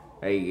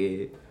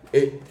 it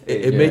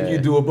It make Yeah. you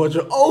do a bunch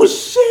of oh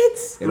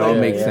shit. all Yeah,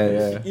 makes yeah,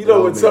 sense. yeah. You know It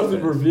all when makes something's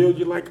sense. revealed,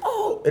 you're like,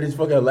 oh, and it's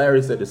fucking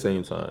hilarious at the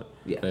same time.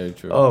 Yeah. Very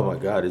true. Oh my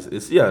god, it's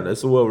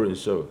a well written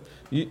show.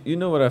 You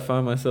know what I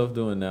find myself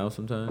doing now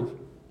sometimes?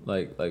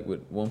 Like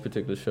with one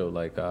particular show,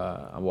 like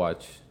I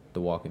watch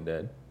The Walking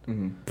Dead. I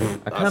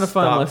kind of find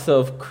stopped.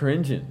 myself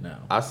cringing now.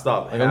 I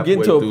stopped. Like I'm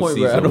getting to a halfway point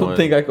through where I season don't one.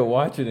 think I could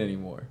watch it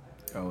anymore.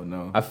 Oh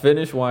no. I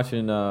finished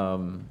watching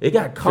It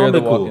got Fear the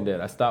comical. Walking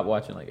Dead. I stopped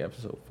watching like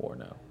episode 4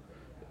 now.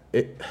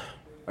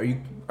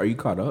 Are you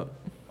caught up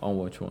On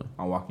which one?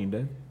 on Walking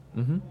Dead?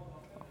 Mm-hmm.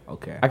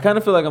 Okay. I kind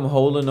of feel like I'm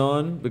holding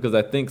on because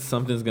I think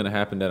something's gonna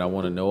happen that I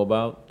want to know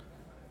about,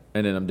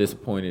 and then I'm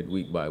disappointed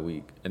week by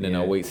week, and then Yeah.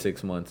 I'll wait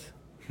 6 months,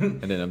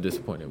 and then I'm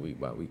disappointed week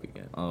by week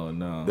again. Oh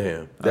no.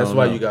 Damn, that's don't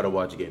why know. you gotta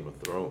watch Game of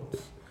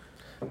Thrones.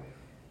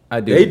 I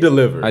do. They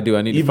deliver. I do.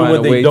 I need Even to find when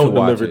a they way don't to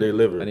watch deliver, it. they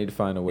deliver. I need to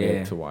find a way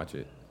Yeah. to watch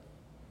it.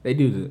 They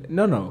do.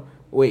 No.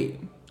 Wait.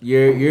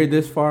 You're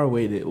this far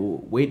away.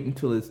 Wait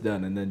until it's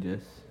done and then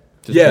just.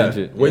 Just Yeah, binge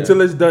it. wait yeah.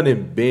 till it's done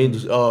and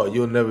binge. Oh,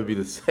 you'll never be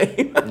the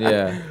same.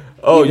 Yeah.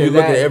 Oh, Either you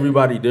look at that-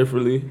 everybody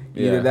differently.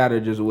 Either Yeah. that or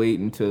just wait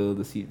until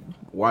the season.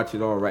 Watch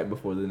it all right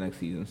before the next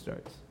season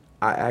starts.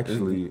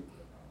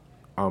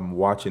 I'm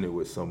watching it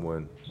with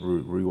someone,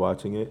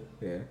 rewatching it.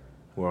 Yeah,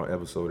 We're on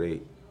episode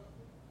 8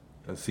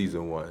 of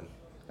season 1.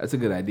 that's a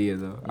good idea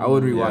though. I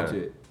would rewatch Yeah.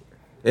 it.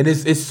 And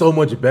it's so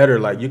much better.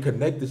 Like, you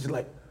connect it's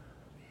like,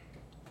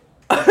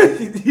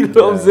 you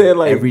know what I'm saying?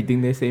 Like,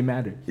 Everything they say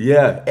matters.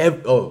 yeah.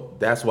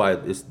 That's why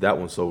it's that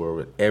one's so well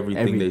written.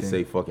 Everything they Everything.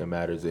 say fucking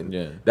matters. And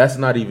Yeah. that's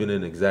not even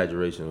an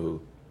exaggeration.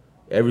 Who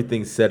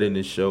everything said in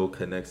this show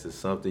connects to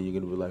something. You're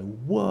going to be like,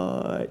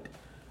 what?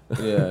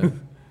 Yeah.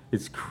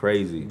 It's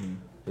crazy.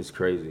 It's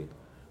crazy.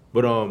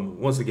 But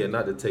once again,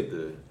 not to take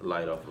the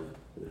light off of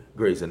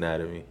Grey's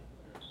Anatomy.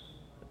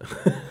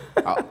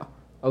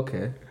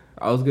 Okay,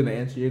 I was gonna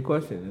answer your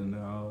question. And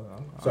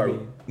Sorry. I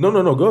mean,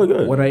 No. Go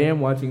ahead. what I am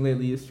watching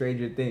lately is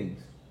Stranger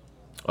Things.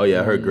 Oh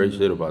yeah, I heard great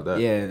shit about that.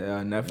 Yeah,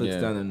 Netflix Yeah.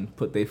 done and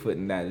put their foot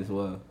in that as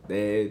well.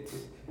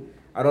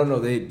 I don't know.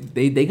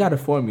 They got a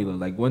formula.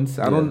 Like once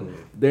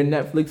their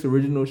Netflix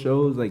original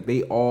shows, like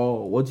they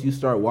all once you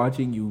start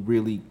watching, you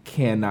really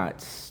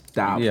cannot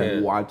stop Yeah.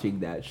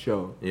 watching that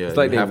show. Yeah, It's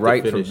like you they have to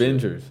write for finish it.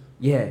 bingers.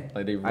 Yeah,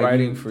 Like they I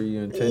writing mean, for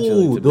you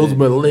intentionally. Ooh, to those binge.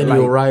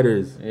 millennial Like-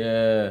 writers.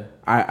 Yeah.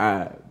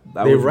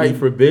 They write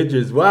for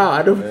bingers. Wow,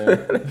 I don't.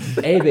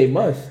 Hey, they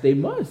must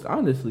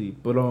honestly.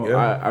 But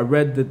Yeah. I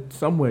read that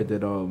somewhere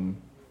that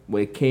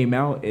when it came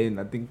out, and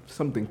I think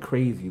something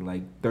crazy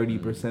like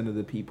 30% of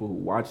the people who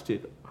watched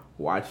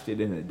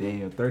it in a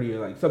day, or 30, or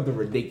like something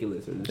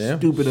ridiculous, or a Damn.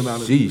 stupid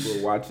amount of Sheesh.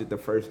 people watched it the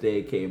first day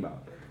it came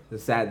out. They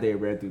sat there,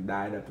 read through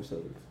 9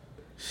 episodes.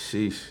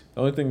 Sheesh.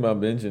 The only thing about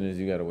binging is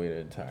you gotta wait an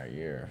entire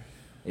year.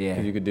 Yeah,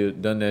 'Cause you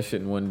could done that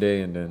shit in one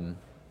day and then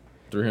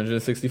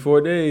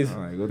 364 days.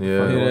 I'm like, what the Yeah.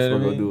 fuck You know else what am I I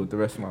gonna mean? do with the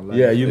rest of my life?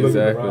 Yeah, you look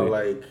Exactly. around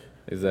like.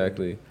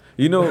 Exactly.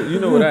 You know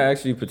what I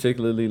actually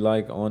particularly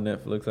like on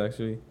Netflix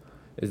actually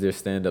is their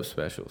stand-up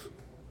specials.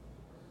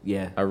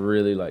 yeah. I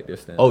really like their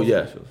stand-up Oh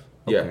yeah, specials.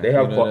 yeah. Okay. They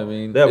have. You know what I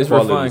mean? They have It's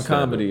quality refined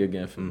stand-up. comedy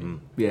again for me. Mhm.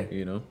 Yeah,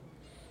 You know?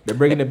 they're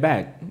bringing it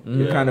back.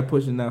 They're Yeah. kind of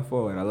pushing that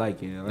forward. I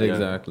like it. I like it.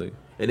 Exactly.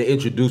 And they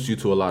introduce you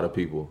to a lot of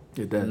people.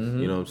 It does.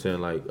 Mhm. You know what I'm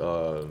saying? Like,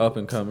 Up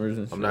and comers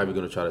and shit. I'm not even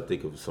gonna try to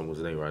think of someone's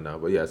name right now,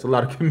 but yeah, it's a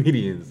lot of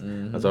comedians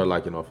Mhm. I started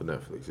liking off of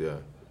Netflix. Yeah,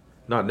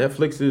 no,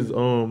 Netflix is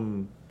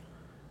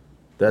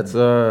that's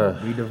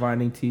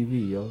Redefining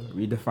TV, yo.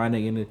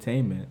 Redefining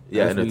entertainment.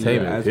 Yeah, As we-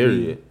 entertainment, as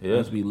period. We, Yeah.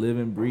 As we live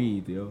and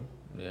breathe, yo.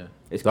 Yeah.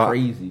 It's Doc,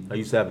 crazy. I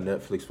used to have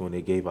Netflix when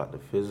they gave out the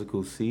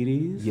physical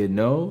CDs. You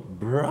know?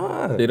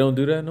 Bruh. They don't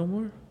do that no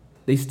more?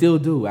 They still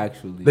do,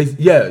 actually.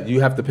 Yeah,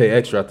 you have to pay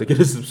extra to get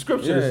a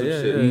subscription or some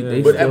Yeah, shit. yeah,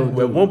 They But still at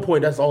do. one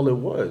point, that's all it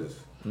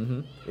was,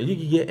 Mm-hmm. and you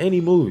could get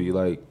any movie.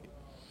 Like,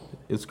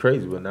 it's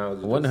crazy. But now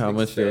it's I wonder just how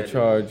much they'll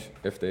expanding. charge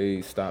if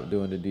they stop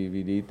doing the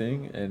DVD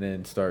thing and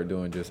then start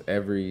doing just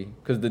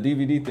because the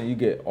DVD thing, you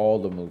get all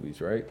the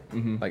movies, right?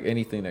 Mhm. Like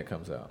anything that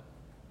comes out.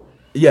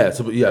 Yeah, Right?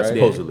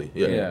 supposedly.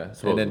 Yeah, And then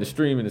supposedly. the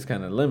streaming is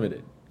kind of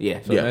limited. yeah.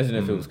 So Yeah. imagine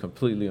if it Mhm. was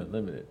completely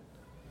unlimited.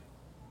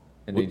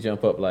 And they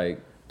jump up like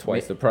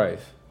twice the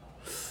price.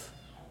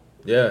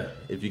 Yeah,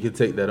 if you could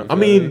take that. I feel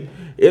mean, me?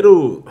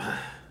 it'll.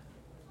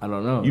 I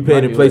don't know. You Might pay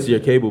it in be place worth of your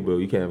it. cable bill.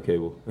 You can't have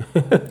cable.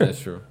 That's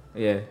true.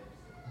 Yeah.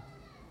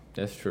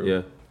 That's true.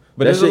 Yeah.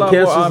 But That there's a shit lot more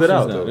cancels it options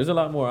out, now. though. There's a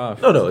lot more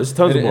options. No, it's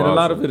tons of And more a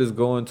lot of options. it is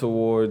going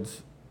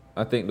towards,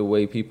 I think, the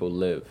way people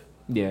live.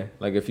 Yeah.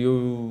 Like if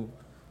you,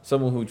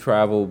 someone who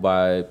travel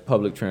by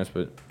public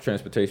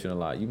transportation a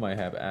lot, you might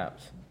have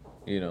apps.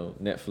 You know,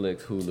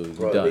 Netflix, Hulu,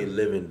 Bro, done. they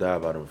live and die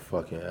by them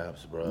fucking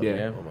apps, bro.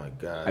 Yeah. Oh my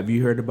god. Have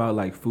you heard about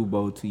like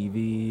Fubo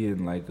TV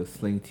and like a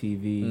Sling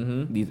TV?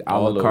 Mhm. These a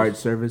All la carte those.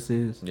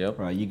 services. Yep.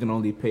 Right. You can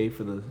only pay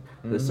for the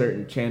Mhm.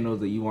 certain channels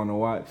that you want to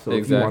watch. So if you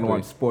Exactly. want to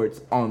watch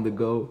sports on the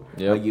go,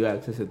 Yep. like you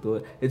access it through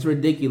it. It's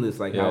ridiculous,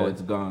 like how Yeah.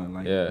 it's gone.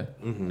 Like Yeah.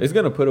 Mhm. It's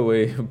gonna put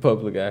away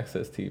public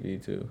access TV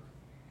too.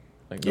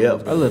 Like Yeah.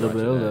 one's gonna A be little bit,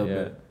 watching a that, little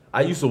yeah. bit.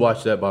 I used to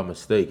watch that by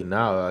mistake, and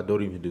now I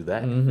don't even do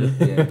that. Mhm.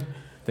 Yeah.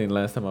 I think the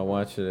last time I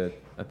watched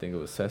it, I think it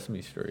was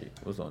Sesame Street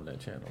was on that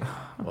channel.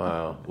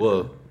 Wow.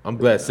 Well, I'm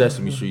glad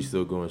Sesame Street's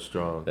still going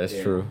strong. That's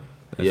Yeah. true.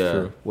 That's Yeah.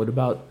 true. What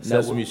about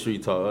Sesame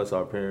Street taught us,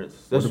 our parents.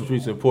 Sesame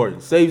Street's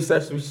important. Save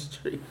Sesame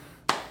Street.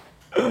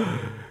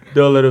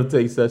 Don't let them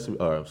take Sesame.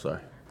 Oh, I'm sorry.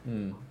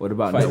 Mm. What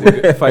about Fight,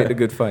 network? fight the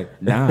good fight.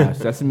 Nah,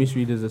 Sesame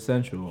Street is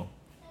essential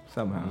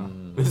somehow.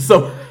 Mm.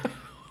 So,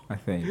 I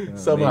think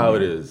somehow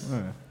maybe. it is.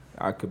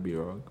 I could be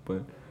wrong,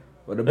 but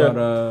what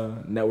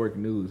about network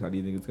news? How do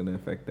you think it's gonna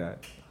affect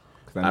that?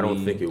 'Cause I don't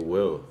mean, think it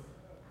will.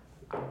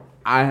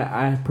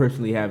 I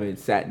personally haven't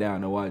sat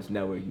down to watch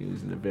network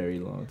news in a very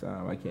long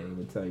time. I can't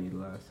even tell you the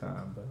last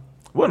time, but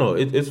Well, no,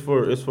 it's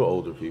for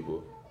older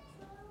people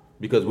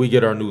because we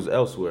get our news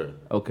elsewhere.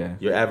 okay.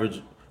 Your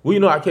average, well, you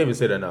know, I can't even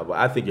say that now, but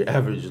I think your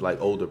average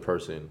like older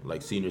person,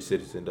 like senior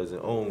citizen,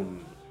 doesn't own,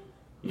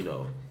 you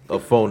know, a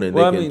phone and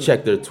Well, I they can mean-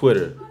 check their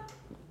Twitter.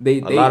 They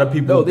A lot of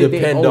people they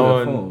depend own a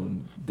on-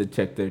 phone to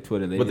check their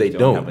Twitter. But they just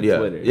don't. have a Yeah,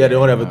 Twitter. yeah, they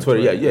don't have a on Twitter.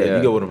 Yeah, yeah,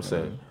 you get what I'm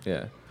saying.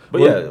 Yeah.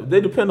 But Well- yeah, they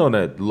depend on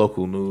that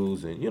local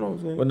news, and you know what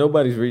I'm saying. Well,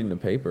 nobody's reading the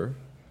paper.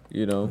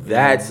 You know,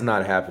 That's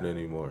not happening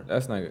anymore.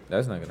 that's not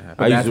gonna happen.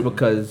 But I that's used to-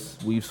 because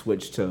we've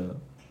switched to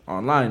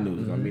online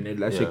news. I mean,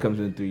 that shit Yeah. comes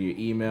in through your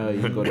email.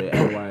 You go to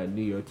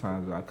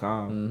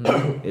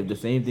NYNewYorkTimes.com. If the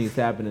same thing's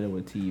happening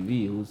with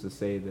TV, who's to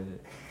say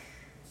that?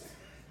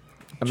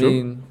 I True.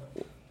 mean,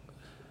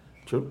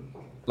 True.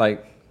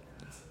 like,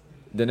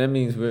 then that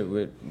means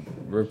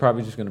we're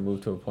probably just gonna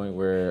move to a point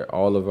where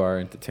all of our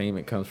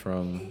entertainment comes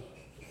from,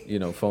 you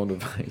know, phone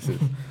devices.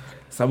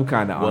 Some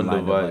kind of One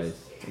online device.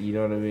 device. You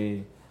know what I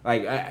mean?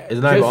 Like,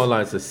 It's not even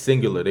online. It's a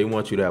singular. They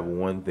want you to have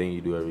one thing.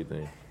 You do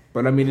everything.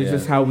 But I mean, it's Yeah.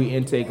 just how we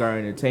intake our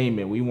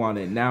entertainment. We want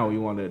it now. We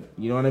want it.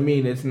 You know what I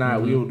mean? It's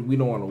not. We don't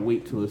want to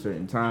wait till a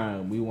certain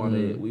time. We want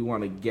it. We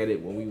want to get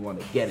it when we want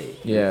to get it.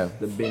 Yeah. It's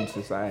the binge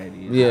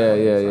society. It's Yeah.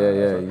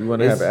 So You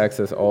want to have it's-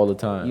 access all the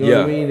time. You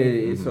know what I Yeah.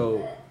 mean? It's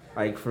so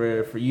like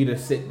for you to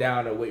sit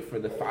down and wait for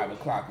the 5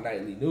 o'clock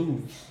nightly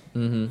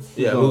news.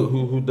 Yeah. So-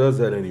 Who does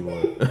that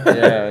anymore?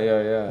 Yeah. You know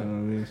what I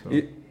mean?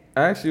 So,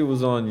 I actually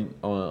was on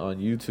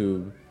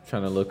YouTube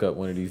trying to look up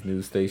one of these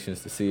news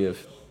stations to see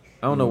if,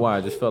 I don't know why,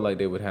 I just felt like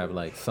they would have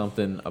like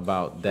something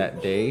about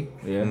that day,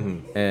 yeah.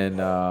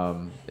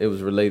 and it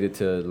was related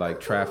to like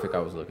traffic I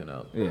was looking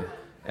up. Yeah.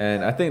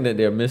 And I think that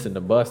they're missing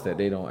the bus that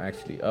they don't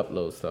actually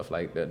upload stuff.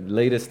 Like the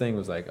latest thing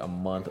was like a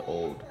month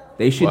old.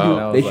 They should Wow. do.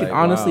 And I They was should like,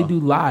 honestly wow. do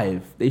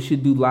live. They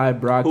should do live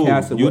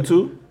broadcasts. of what-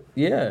 YouTube.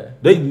 Yeah.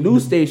 They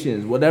news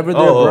stations, whatever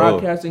they're Oh,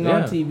 broadcasting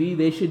on yeah. TV,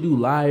 they should do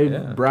live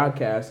Yeah.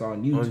 broadcasts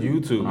on YouTube.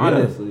 YouTube, yeah.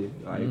 honestly,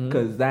 like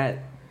because that.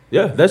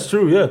 Yeah, that's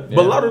true. Yeah, but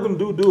a lot of them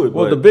do it.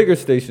 Well, but the bigger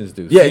stations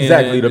do. Yeah,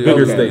 exactly, the do, bigger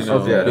you stations,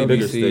 know, yeah, the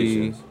bigger BBC,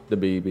 stations. The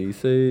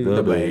BBC.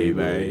 The baby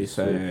baby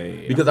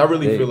say. because I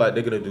really They- feel like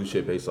they're gonna do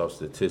shit based off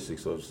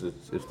statistics. So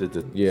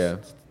Yeah.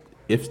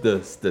 if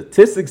the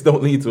statistics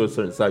don't lead to a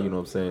certain side, you know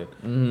what I'm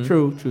saying?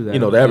 True that. You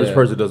know, the average Yeah.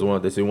 person doesn't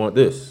want this; they want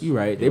this. you're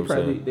right. You know what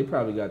I'm saying? They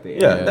probably got the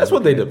Yeah, that's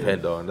what they Yeah.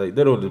 depend on. They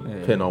don't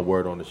depend on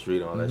word on the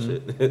street and all that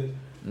shit.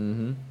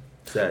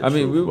 Sad I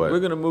mean, truth, but- we're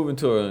gonna move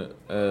into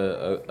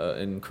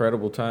a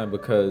incredible time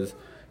because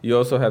you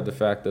also have the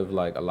fact of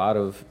like a lot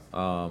of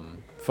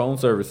phone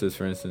services,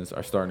 for instance,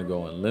 are starting to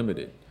go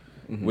unlimited,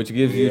 which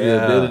gives you the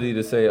Yeah. ability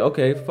to say,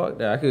 okay, fuck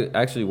that, I could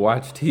actually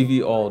watch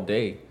TV all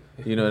day.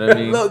 You know what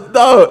I mean?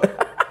 no,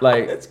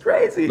 Like it's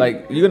crazy.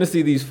 Like you're gonna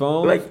see these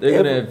phones, Like, they're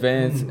gonna every-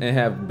 advance and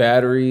have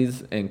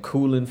batteries and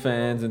cooling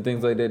fans and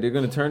things like that. They're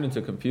gonna turn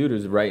into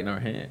computers right in our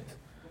hands.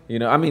 You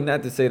know, I mean,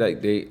 not to say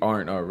like they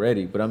aren't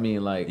already, but I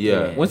mean like,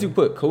 Yeah. once you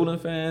put cooling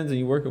fans and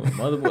you're working with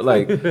motherboard,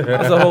 like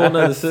that's a whole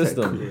nother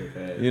system.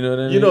 You know what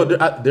I mean? you know,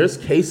 there's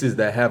cases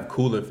that have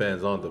cooling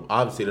fans on them.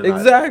 Obviously, they're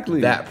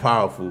Exactly. not that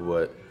powerful,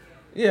 but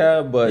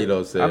Yeah, but You know what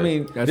I'm saying? I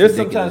mean, That's there's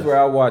ridiculous. sometimes where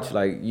I watch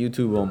like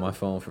YouTube on my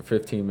phone for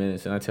 15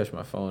 minutes and I touch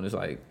my phone, it's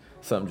like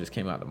something just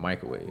came out the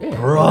microwave.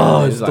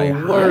 bro, it's the like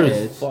hot worst.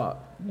 as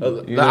fuck.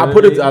 You know I what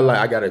put I it. mean?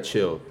 I gotta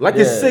chill. Like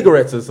it's Yeah.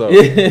 cigarettes or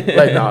something.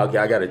 Like nah, okay,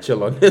 I gotta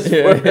chill on this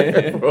for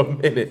a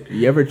minute.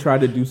 You ever try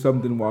to do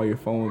something while your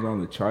phone's on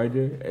the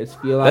charger? It's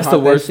feel like That's how the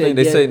that worst shit thing.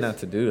 They say gets. not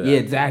to do that. Yeah,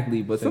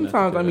 exactly. But Say not to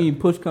sometimes do I that. mean,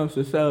 push comes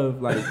to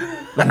shove. Like,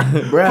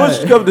 bruh,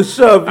 Push come to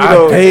shove, you I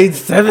know. paid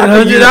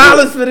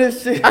 $700 for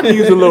this shit. I can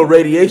use a little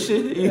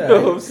radiation. You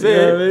know what I'm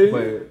saying?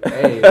 but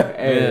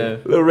hey,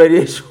 A little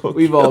radiation.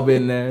 we've all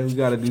been there. We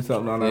got to do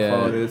something on our Yeah.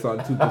 phone. And it's on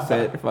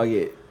 2%. Fuck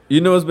it. You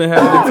know what's been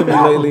happening to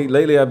me lately?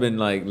 Lately, I've been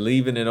like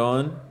leaving it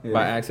on Yeah.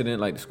 by accident,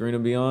 like the screen will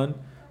be on,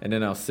 and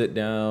then I'll sit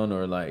down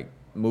or like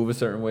move a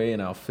certain way,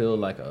 and I'll feel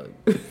like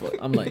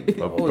I'm like,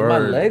 oh, is my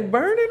burn. leg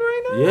burning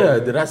right now? Yeah,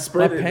 did I my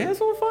spread it?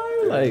 pants on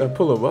fire? I Like,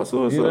 pull a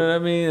muscle or you know something? what I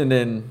mean? And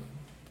then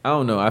I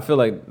don't know. I feel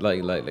like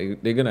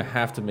they're gonna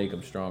have to make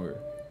them stronger.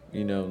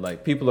 You know,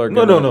 like people are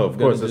No, gonna, no, of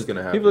course that's just-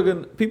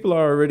 gonna People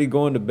are already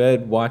going to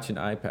bed watching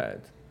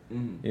iPads.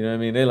 Mm-hmm. You know what I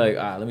mean? They're like,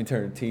 let me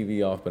turn the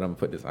TV off, but I'm gonna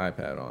put this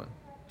iPad on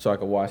so I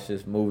can watch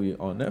this movie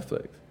on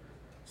Netflix.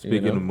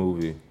 Speaking You know? of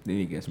movie, Then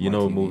you get you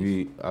know a TVs.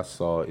 movie I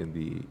saw in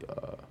the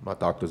my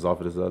doctor's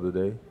office the other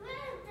day?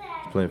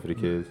 Playing for the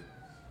kids.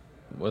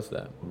 What's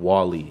that?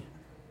 Wall-E.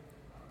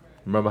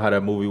 Remember how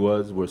that movie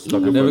was? We're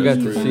stuck I in never front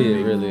got of to the see screen.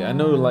 it really. I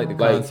know like the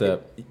Like,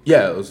 concept.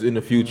 Yeah, it was in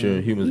the future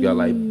and humans got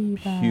like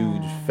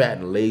huge, fat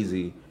and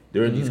lazy.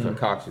 They're in these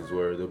concoctions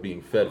where they're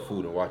being fed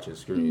food and watching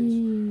screens.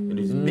 And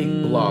these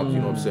big blobs, you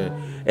know what I'm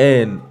saying?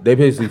 And they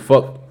basically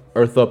fucked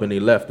Earth up and they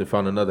left and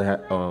found another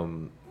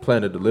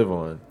planet to live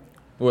on.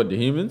 What, the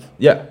humans?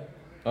 Yeah.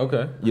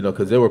 Okay. You know,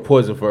 because they were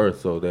poison for Earth,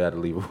 so they had to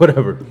leave or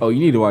whatever. Oh, you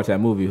need to watch that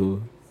movie,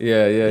 Who?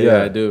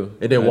 Yeah, I do.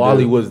 And then I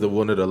Wall-E do. was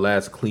one of the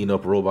last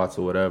cleanup robots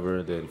or whatever,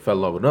 and then fell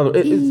in love with another.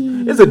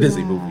 It's a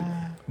Disney movie.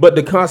 But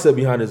the concept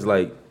behind it is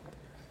like,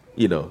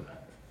 you know,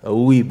 a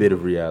wee bit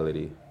of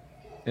reality.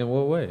 In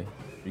what way?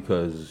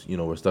 Because, you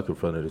know, we're stuck in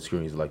front of the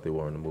screens like they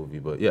were in the movie.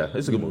 But yeah,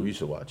 it's a good movie. You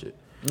should watch it.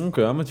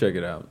 Okay, I'm gonna check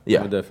it out.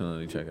 Yeah. I'll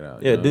definitely check it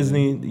out. Yeah, you know what I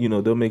mean? Disney, you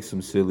know, they'll make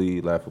some silly,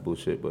 laughable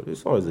shit, but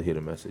it's always a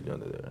hidden message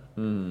under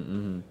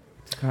there.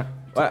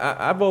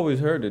 I've always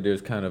heard that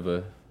there's kind of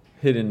a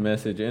hidden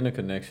message and a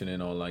connection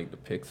in all like the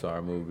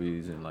Pixar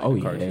movies and like Oh, the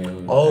yeah.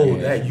 cartoons. Oh,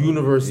 that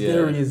universe Yeah.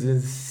 theory is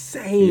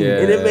insane. Yeah,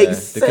 and it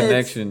makes the sense.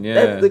 connection, yeah.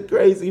 That's the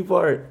crazy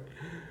part.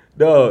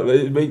 No,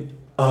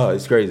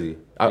 it's crazy.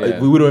 Yeah.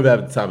 We don't even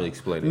have the time to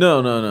explain it.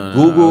 No.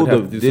 Google I would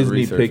have the to do some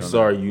Disney research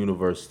on Pixar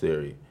universe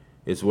theory.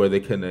 It's where they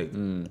connect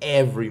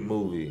every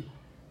movie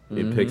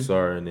in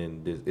Pixar, and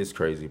then it's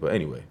crazy. But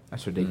anyway,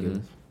 That's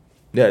ridiculous.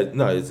 yeah,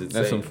 no, it's insane.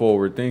 That's some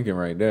forward thinking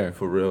right there.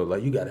 For real.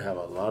 Like, you gotta have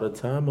a lot of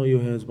time on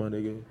your hands, my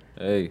nigga.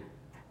 Hey,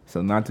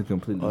 So not to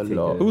completely Oh, take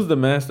Lord. who's the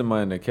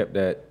mastermind that kept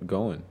that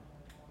going?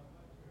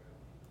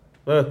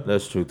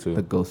 That's true the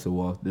too. ghost of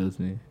Walt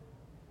Disney.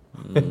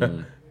 I don't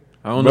know.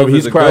 Remember, if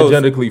he's it's a ghost.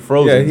 cryogenically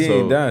frozen. Yeah, he so,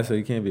 ain't died, so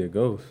he can't be a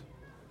ghost.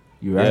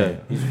 You're right. Yeah,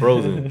 he's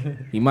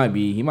frozen. He might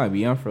be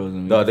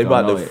unfrozen. We No, just they don't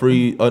about know to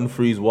it.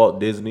 unfreeze Walt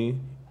Disney,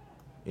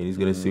 and he's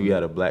gonna see we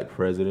had a black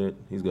president.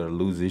 He's gonna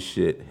lose his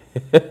shit.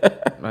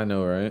 I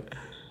know, right?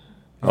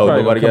 Oh,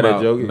 Probably nobody gonna got come that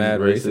out joke? He's Mad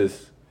racist.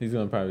 racist. He's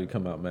gonna probably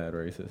come out mad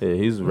racist. Yeah,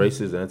 he's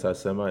racist,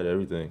 anti-Semite,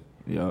 everything.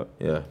 Yup.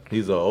 Yeah,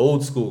 he's an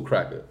old school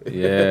cracker.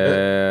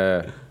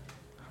 Yeah.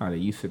 How they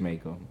used to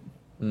make them.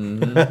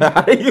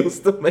 I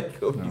used to make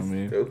him I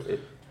mean- stupid.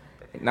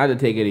 Not to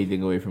take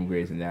anything away from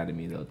Grey's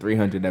Anatomy though.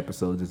 300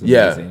 episodes is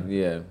Yeah. amazing.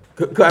 Yeah.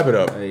 Clap it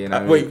up. You know what I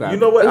mean? Wait, Clap you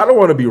know what? I don't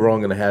want to be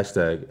wrong in the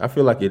hashtag. I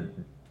feel like it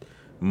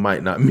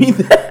might not mean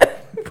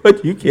that,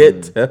 but you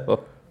can't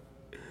tell.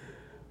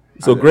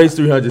 So Grey's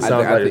 300 sounds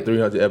I like a think-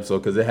 300 episode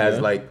because it has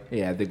like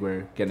Yeah, I think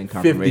we're getting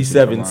confirmation.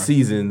 57 from our-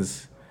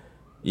 seasons.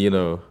 You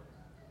know,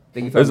 I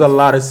think it's there's a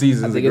lot of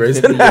seasons I of think Grey's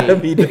it's 58.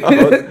 Anatomy, dog.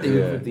 I think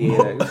it's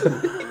 58,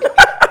 actually.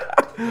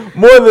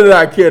 More than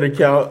I care to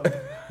count.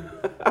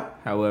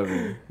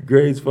 However,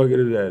 Grey's fucking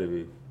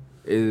Anatomy.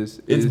 it's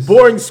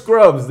Boring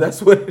Scrubs.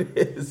 That's what it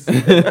is.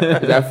 Is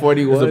that It's a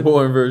 41?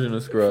 boring version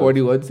of Scrubs.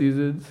 41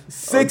 seasons?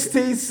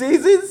 16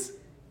 seasons?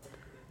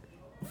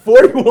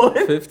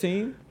 41?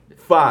 15?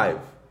 5.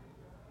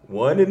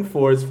 1 and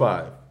 4 is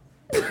 5.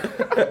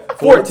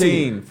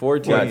 14. 14.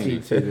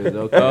 14 seasons,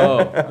 okay.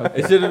 Oh.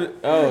 It should have.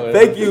 Oh.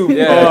 Thank you,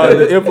 Yeah.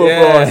 the info for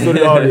our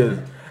studio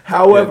audience.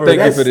 However, Thank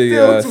you that's for the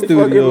still too fucking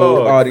studio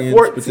long. audience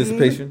 14?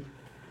 participation.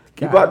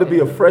 You about to be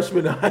a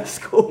freshman in high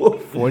school.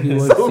 41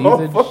 It's a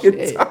long seasons? fucking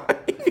Shit. time.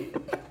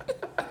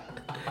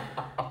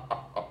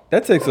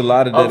 That takes a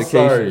lot of I'm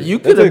dedication. sorry. You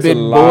That could have takes a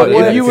been lot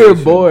bored. of If you were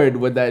dedication. bored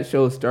when that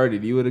show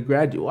started, you would have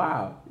graduated.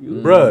 Wow.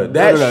 Bruh,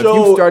 that If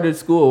show you started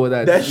school with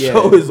that. that yeah.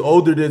 show is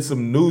older than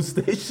some news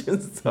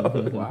stations.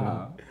 Dog.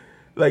 Wow.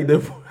 Like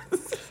the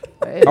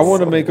I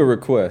want to make a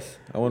request.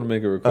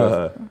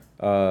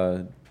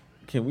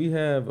 Can we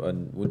have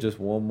just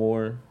one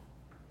more,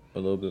 a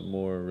little bit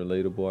more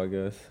relatable, I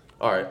guess?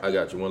 All right, I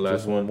got you. One last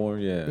Just one more?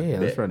 Yeah. Yeah,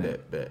 let's run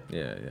it. Bet.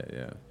 Yeah.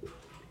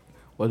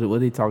 What do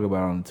they talk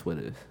about on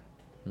Twitter?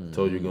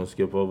 Told you you're gonna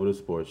skip over the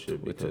sports shit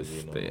Which because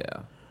is, you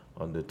know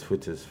on the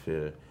Twitter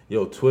sphere.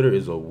 Yo, Twitter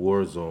is a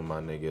war zone,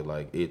 my nigga.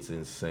 Like, it's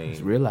insane.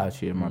 It's real out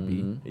here, my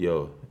B.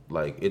 Yo,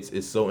 like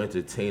it's so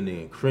entertaining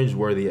and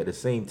cringeworthy at the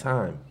same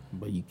time.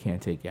 But you can't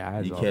take your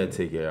eyes You off. can't it.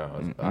 take your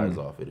eyes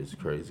off it. It's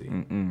crazy.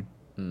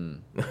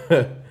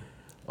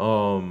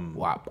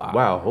 Wop, wop.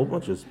 Wow, a whole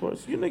bunch of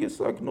sports. You niggas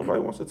suck.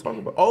 Nobody wants to talk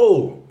about.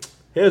 Oh,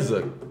 here's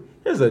a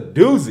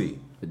doozy.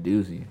 The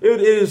doozy.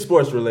 It is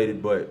sports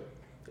related, but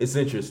it's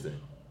interesting.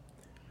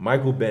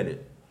 Michael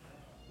Bennett.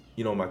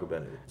 You know Michael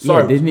Bennett.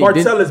 Sorry, didn't he-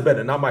 Martellus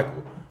Bennett, not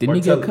Michael. Didn't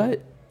he get Martellus.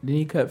 cut? Didn't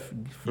he cut?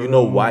 You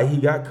know why he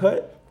got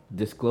cut?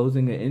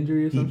 Disclosing an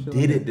injury or He something?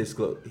 didn't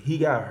disclose. He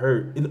got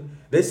hurt.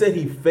 They said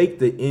he faked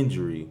the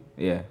injury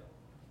Yeah.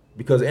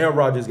 because Aaron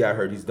Rodgers got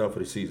hurt. He's done for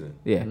the season.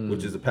 Yeah.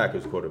 Which is the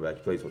Packers quarterback.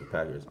 He plays for the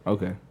Packers.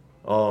 Okay.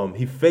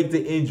 He faked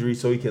the injury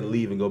so he can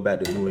leave and go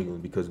back to New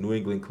England because New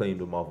England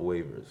claimed him off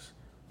waivers.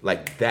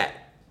 Like that.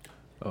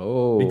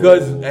 Oh.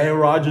 Because Aaron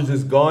Rodgers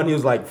is gone, he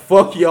was like,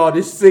 "Fuck y'all,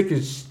 this ship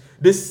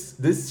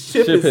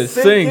ship is has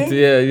sinking. synced.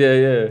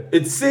 Yeah.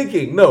 It's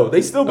sinking." No,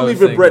 they still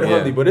believe it's in Brett sinking,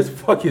 Hundley, yeah. but it's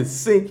fucking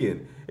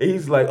sinking. And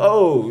he's like,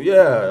 "Oh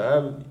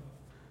yeah,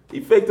 he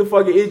faked the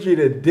fucking injury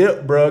to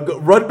dip, bro.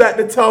 Run back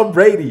to Tom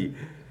Brady.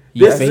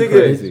 This fake nigga,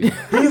 crazy.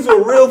 he's a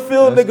real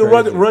field That's nigga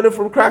crazy. running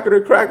from cracker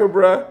to cracker,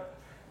 bro."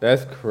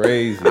 That's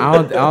crazy.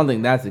 I don't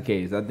think that's the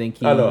case. I think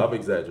he. I know, I'm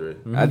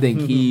exaggerating. I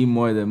think he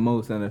more than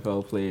most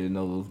NFL players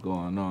knows what's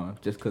going on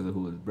just because of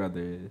who his brother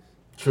is.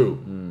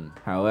 True.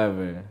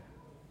 However,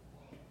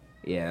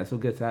 yeah, that's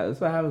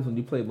what happens when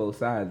you play both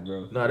sides,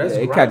 bro. No, that's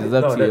it right. catches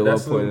up No, to you at one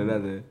that's point or some-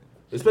 another.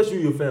 Especially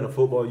when you're a fan of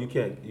football, you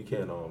can't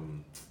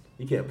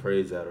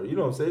praise that, or you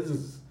know what I'm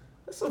saying?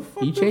 That's a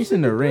fucked He up chasing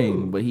shit the to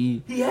ring, do. but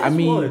he has I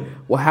mean, one.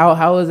 well,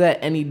 how is that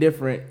any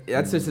different?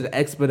 That's just an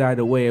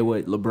expedited way of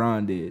what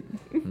LeBron did.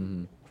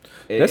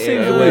 That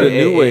seems to be the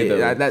new way, though.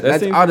 That That's seems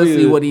to be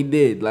honestly the- what he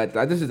did. Like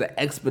this is an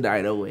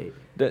expedited way.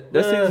 That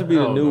seems to be I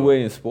the don't new know.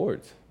 way in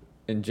sports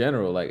in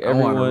general. Like I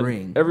want a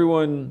ring.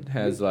 everyone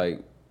has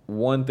like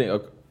one thing.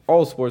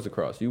 All sports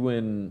across, you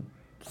win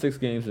 6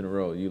 games in a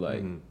row. You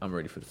like, I'm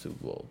ready for the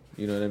Super Bowl.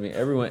 You know what I mean?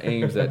 Everyone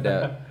aims at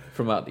that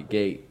from out the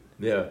gate.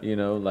 Yeah. You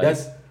know, like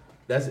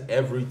That's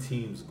every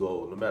team's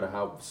goal. No matter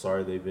how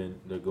sorry they've been,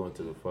 they're going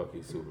to the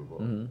fucking Super Bowl.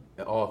 And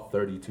all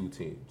 32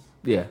 teams.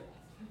 Yeah,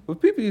 but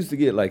people used to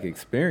get like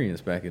experience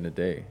back in the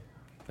day.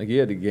 Like he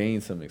had to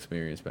gain some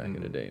experience back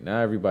in the day.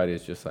 Now everybody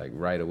is just like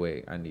right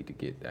away. I need to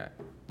get that.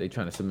 They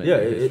trying to cement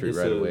their history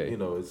right away. You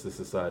know, it's a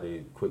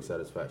society quick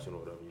satisfaction or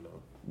whatever. You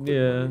know.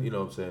 Yeah. You know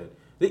what I'm saying?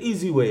 The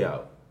easy way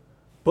out.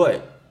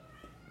 But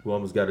we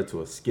almost got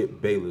into a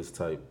Skip Bayless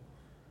type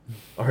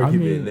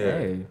argument there.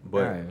 Hey,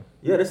 but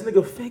yeah, this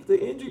nigga faked the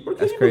injury. Bro,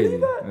 that's crazy.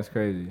 That's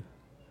crazy.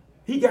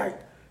 He got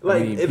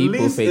like at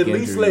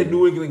least let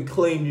New England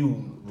claim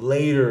you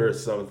later or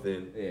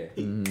something. Yeah.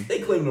 They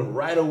claimed him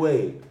right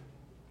away.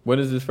 When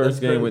is his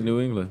first game with New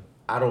England?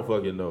 I don't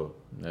fucking know.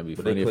 That'd be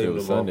funny if it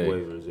was Sunday. Off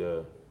waivers,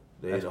 yeah.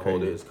 They didn't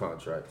hold his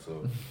contract,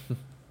 so.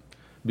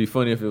 Be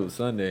funny if it was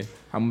Sunday.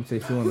 How much they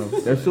suing them?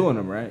 They're suing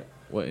them, right?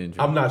 What injury?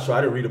 I'm not sure.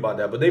 I didn't read about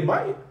that, but they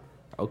might.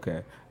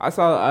 Okay. I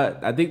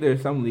think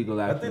there's some legal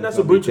action. I think that's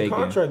a breach of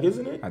contract,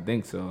 isn't it? I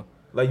think so.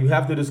 Like you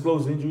have to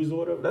disclose injuries or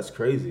whatever. That's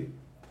crazy.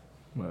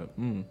 But,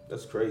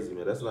 that's crazy,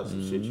 man. That's not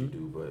some shit you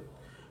do, but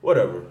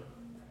whatever.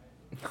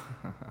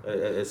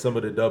 As some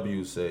of the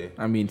W's say.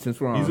 I mean, since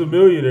we're on, he's a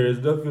millionaire.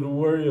 There's nothing to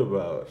worry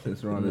about.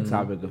 Since we're on the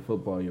topic of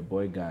football, your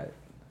boy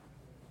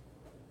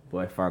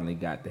finally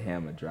got the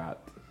hammer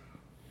dropped.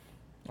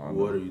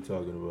 What are you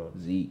talking about?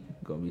 Zeke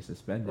gonna be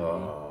suspended.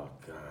 Oh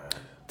God!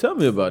 Tell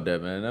me about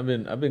that, man.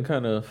 I've been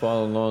kind of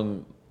following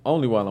along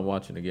only while I'm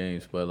watching the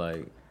games, but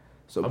like,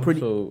 go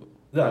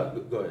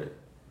ahead.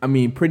 I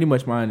mean, pretty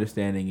much my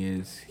understanding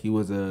is he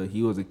was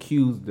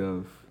accused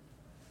of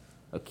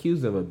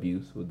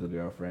abuse with the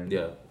girlfriend.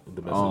 Yeah,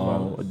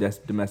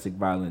 domestic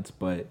violence.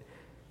 But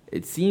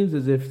it seems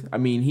as if I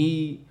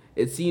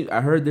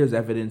heard there's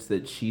evidence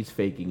that she's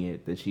faking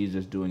it, that she's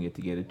just doing it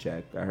to get a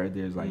check. I heard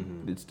there's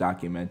it's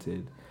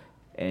documented,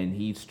 and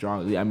he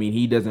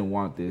doesn't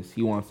want this.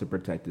 He wants to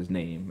protect his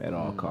name at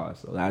all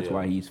costs. So that's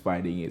why he's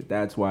fighting it.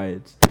 That's why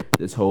it's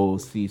this whole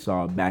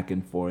seesaw back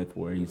and forth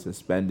where he's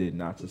suspended,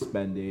 not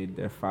suspended.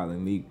 They're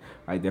filing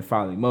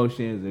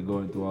motions. They're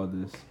going through all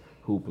this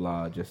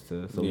hoopla just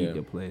so he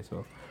can play.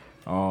 So,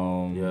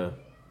 honestly,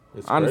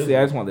 crazy.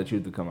 I just want the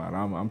truth to come out.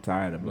 I'm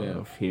tired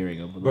of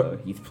hearing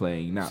of he's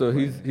playing. Not so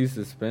playing. he's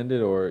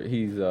suspended or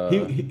he's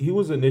he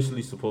was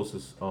initially supposed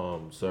to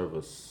serve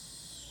a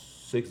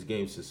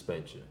 6-game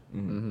suspension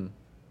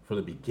from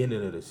the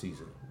beginning of the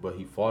season, but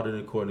he fought it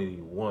in court and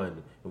he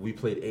won, and we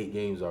played 8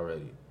 games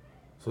already.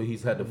 So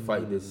he's had to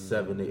fight this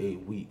 7 to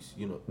 8 weeks.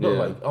 You know,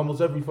 like almost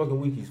every fucking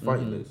week he's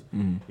fighting this.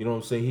 You know what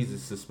I'm saying?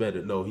 He's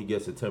suspended. No, he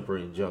gets a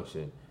temporary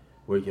injunction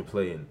where he can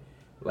play in.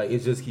 Like it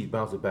just keeps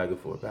bouncing back and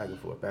forth.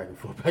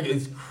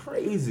 It's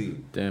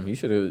crazy. Damn, he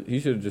should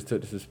have just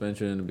took the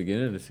suspension in the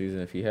beginning of the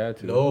season if he had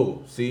to.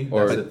 No, see,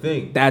 that's the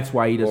thing. That's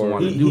why he doesn't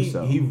want to do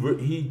so.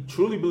 He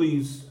truly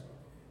believes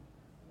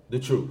the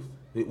truth.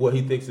 What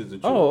he thinks is the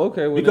truth. Oh,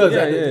 okay. Well, because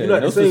at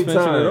the same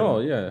time, at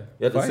all. Yeah,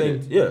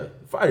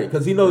 fight it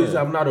because he knows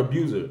I'm not an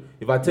abuser.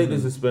 If I take the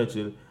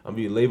suspension, I'm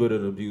being labeled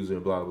an abuser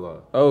and blah blah.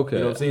 Okay,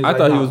 you know what I'm saying? I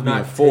thought he was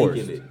being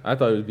forced. I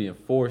thought he was being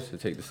forced to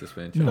take the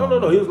suspension.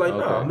 No. He was like,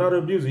 I'm not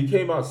an abuser. He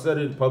came out, said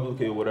it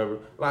publicly or whatever.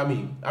 I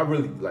mean, I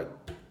really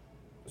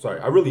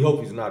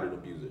hope he's not an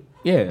abuser.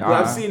 Yeah,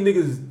 I've seen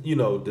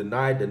niggas,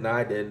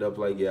 deny, they end up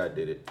like, I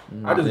did it.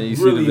 I just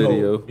you really see the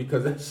video. hope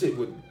because that shit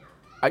would.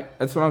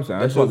 That's what I'm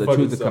saying. I just want the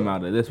truth to come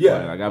out at this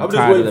point. Like I'm just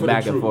tired of the waiting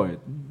back for the and truth.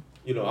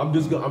 forth. I'm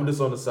just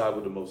on the side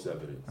with the most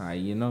evidence.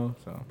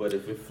 So. But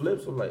if it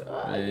flips, I'm like,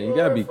 you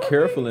gotta be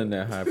careful in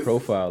that high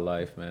profile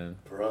life, man.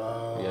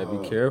 Bro, you gotta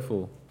be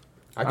careful.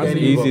 It's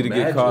easy to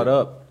get caught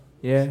up.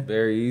 Yeah, it's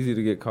very easy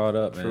to get caught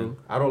up, man. True.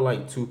 I don't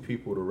like 2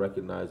 people to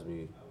recognize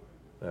me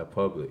at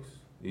Publix.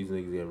 These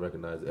niggas get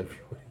recognized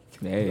everywhere.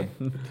 Yeah,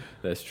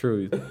 that's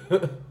true.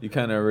 You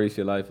kind of erase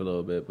your life a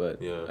little bit,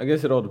 but I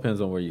guess it all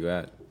depends on where you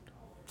at.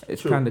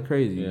 It's kind of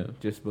crazy,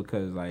 just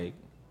because like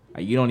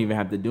you don't even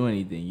have to do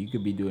anything. You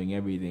could be doing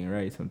everything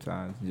right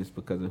sometimes, just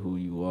because of who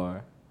you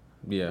are.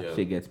 Yeah,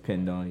 shit gets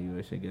pinned on you,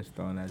 or shit gets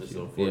thrown at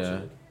you.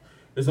 Unfortunate.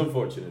 It's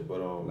unfortunate, but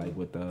like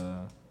with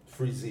the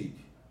free Zeke.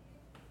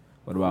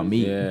 What about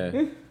Meek?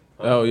 Yeah.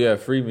 Oh yeah,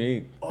 free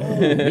Meek. Oh,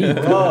 Meek,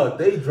 bro,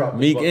 they dropped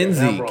Meek and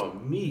Zeke.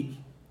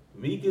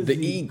 Meek and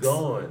Zeke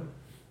gone.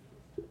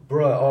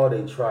 Bro,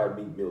 they tried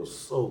Meek Mill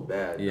so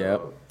bad. Yeah.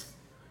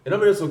 And I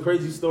mean, it's a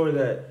crazy story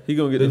that he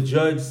gonna get the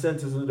judge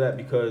sentenced him that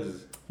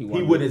because he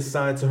wouldn't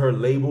sign to her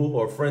label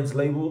or friend's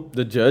label.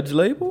 The judge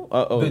label?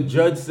 The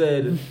judge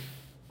said,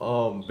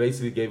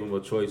 basically gave him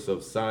a choice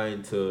of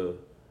sign to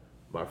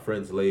my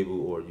friend's label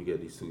or you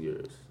get these 2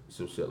 years.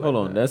 Some shit like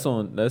that. Hold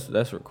on,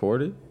 that's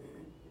recorded?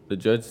 The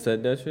judge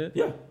said that shit?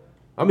 Yeah.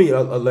 I mean,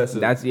 unless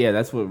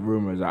that's what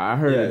rumors are. I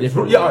heard a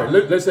different. All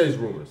right. Let's say it's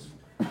rumors.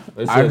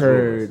 I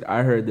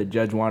heard the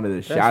judge wanted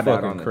a shout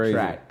out on the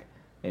track.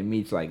 And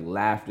Meech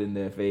laughed in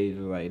their face,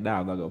 was like,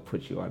 "Nah, I'm not gonna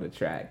put you on the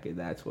track," and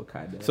that's what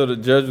kind of. So the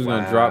judge was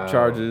gonna drop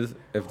charges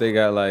if they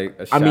got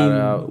a shout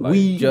out,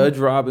 Judge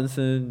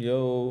Robinson,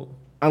 yo.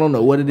 I don't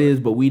know what it is,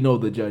 but we know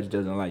the judge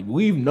doesn't like.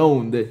 We've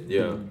known that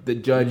Yeah. the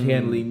judge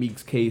handling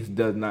Meek's case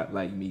does not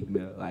like Meek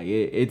Mill. Like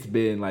it's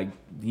been like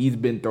he's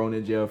been thrown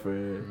in jail for.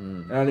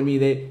 You know what I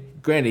mean?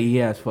 Granted, he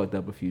has fucked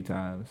up a few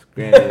times.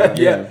 Granted,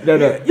 Yeah.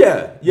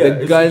 The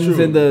it's guns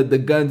true. and the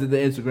guns in the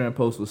Instagram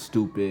post was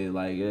stupid.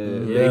 Like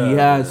he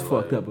has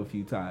fucked up a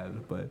few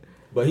times, but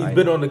But he's like,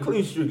 been on the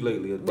clean streak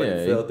lately. But Yeah,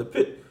 he failed the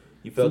pit.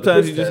 He failed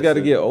Sometimes the you piss just got to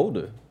test. get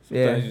older.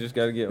 Sometimes Yeah. you just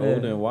got to get Yeah.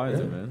 older and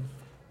wiser, Yeah. man.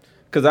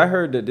 Because I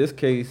heard that this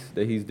case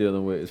that he's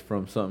dealing with is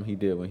from something he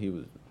did when he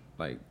was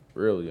like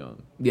real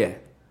young. yeah,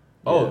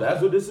 Oh,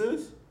 that's what this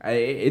is?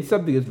 it's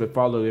something that's been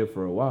following him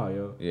for a while,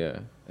 yo. Yeah,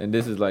 and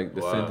this is like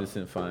the Wow.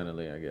 sentencing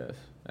finally, I guess,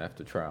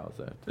 after trials.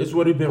 After This is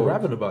what he's been courts.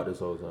 rapping about this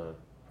whole time.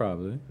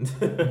 Probably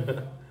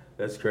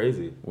That's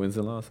crazy. wins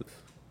and losses.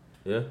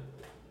 Yeah.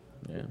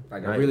 Yeah,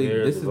 Like I really,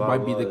 Nightmares, this is blah, might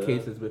be blah, the yeah.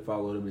 case that's been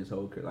following him his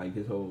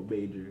whole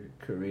major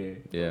career.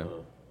 yeah.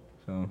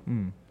 So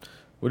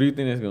What do you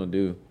think that's gonna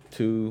do?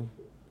 2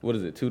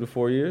 to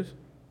 4 years?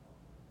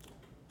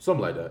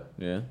 Something like that.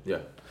 Yeah, Yeah.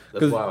 That's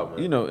because wild, man.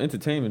 you know,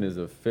 entertainment is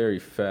a very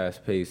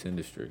fast-paced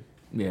industry,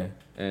 yeah,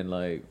 and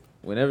like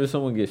whenever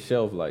someone gets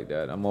shelved like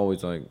that, I'm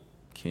always like,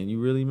 can you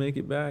really make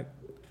it back?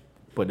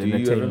 but Do you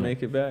ever entertainment,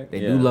 make it back?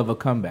 they do love a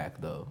comeback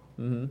though.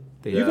 Mm-hmm.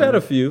 They, You've had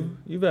a few.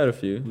 You've had a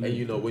few. And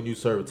you know, when you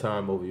serve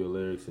time over your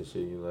lyrics and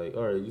shit, you're like,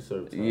 all right, you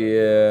serve time.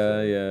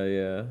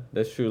 Yeah.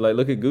 That's true. Like,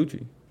 look at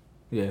Gucci.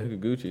 yeah, Look at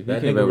Gucci. He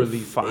That came nigga out with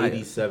released fire.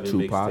 87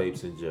 Tupac.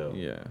 mixtapes in jail.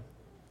 Yeah.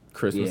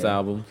 Christmas Yeah.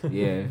 albums.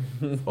 yeah.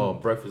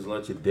 Breakfast,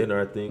 lunch, and dinner,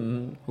 I think.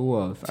 Mm-hmm. Who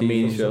else? I TV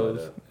mean,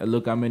 shows.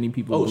 look how many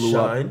people Oh, blew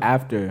Shine. up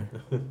after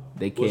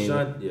they Well, came,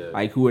 Shine, yeah.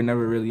 like who were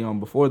never really on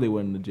before they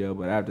went into jail,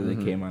 but after they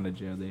came out of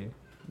jail, they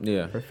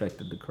Yeah,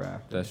 perfected the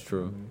craft. that's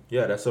true.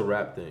 Yeah, that's a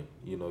rap thing.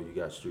 You know, you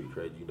got street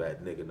cred, you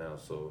that nigga now,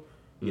 so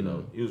you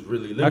know, you was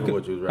really How living come,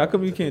 what you was how rapping.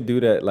 come you can't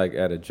do that, like,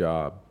 at a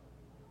job?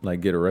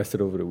 Like, get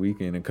arrested over the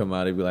weekend and come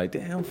out and be like,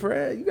 damn,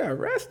 Fred, you got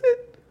arrested?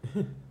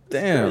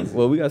 Damn. crazy.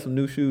 Well, we got some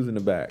new shoes in the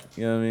back.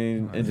 You know what I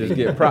mean? And just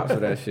get props for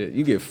that shit.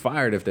 You get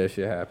fired if that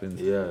shit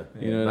happens. Yeah,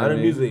 You know what not I in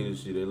mean? music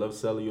industry. They love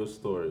selling your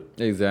story.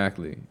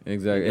 Exactly. You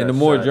And got the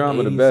more shot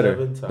drama, the better.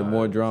 87 The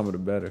more times. drama, the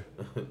better.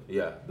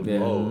 Yeah,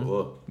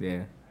 Yeah.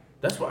 Yeah,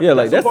 that's why. Yeah,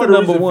 like, that's part the of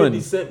number reason one.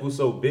 50 Cent was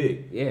so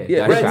big. yeah. Yeah,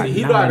 got granted, shot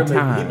He know how to 9 make.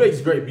 times. He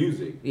makes great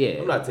music. Yeah.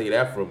 I'm not taking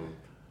that from him.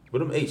 But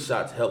them 8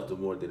 shots helped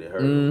him more than it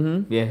hurt Mm-hmm.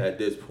 him. Yeah, At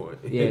this point.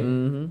 yeah.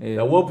 Mhm. yeah.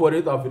 At one point,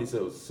 they thought 50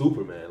 Cent was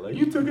Superman. Like,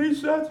 you took 8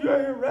 shots, you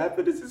out here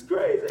rapping. This is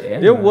crazy.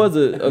 Yeah. There was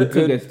a He took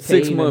good his pain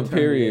 6 and month turned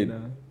it period.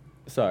 into-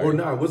 Sorry. Or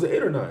 9? Was it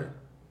 8 or 9?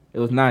 It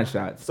was 9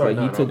 shots. Sorry,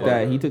 but he 9, took I'm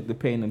that. wrong. He took the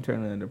pain and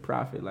turned it into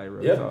profit. Like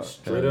real Yeah, talk.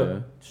 straight Yeah.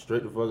 up,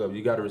 straight the fuck up.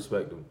 You gotta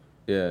respect him.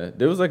 Yeah,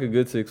 there was like a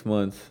good 6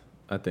 months.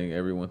 I think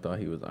everyone thought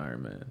he was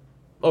Iron Man.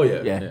 Oh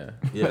yeah, Yeah. Yeah,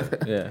 yeah.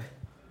 yeah.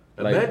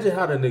 Like- Imagine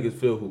how the niggas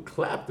feel who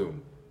clapped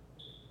him.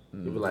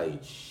 They be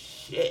like,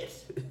 shit,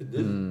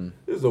 this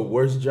is the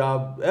worst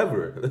job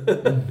ever.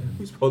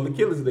 He's supposed to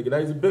kill this nigga. Now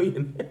he's a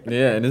billionaire.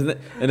 Yeah,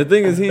 and the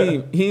thing is, he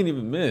ain't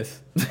even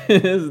miss. That's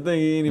the thing,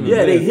 he ain't even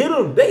Yeah, they miss. hit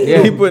him. They Yeah,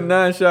 hit he him. put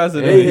 9 shots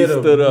and They then he hit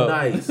him stood up.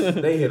 nice.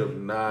 They hit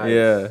him nice.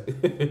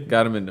 Yeah,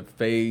 got him in the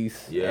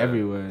face, yeah.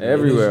 Everywhere.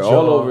 everywhere, his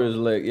all jaw. over his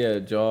leg. Yeah,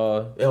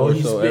 jaw, Oh,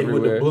 he torso, spit with the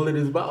everywhere. bullet in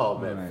his mouth. Oh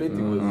man, Right.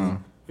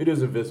 50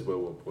 was invincible at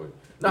one point.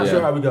 Not Yeah.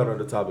 sure how we got on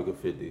the topic of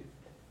 50.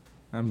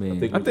 I mean,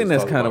 think- I We think just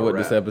that's talking kind of about what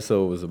this rap.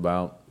 episode was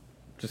about.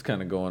 Just kind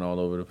of going all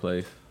over the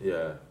place.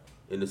 Yeah,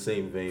 in the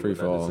same vein, Free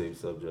but not fall. the same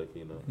subject.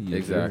 You know. yeah,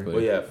 Exactly.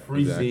 But yeah,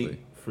 free Exactly. Zeke,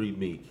 free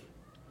Meek.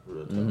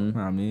 Real talk. Mhm.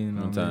 I mean,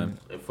 One time.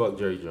 And fuck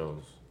Jerry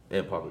Jones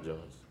and Papa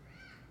Jones.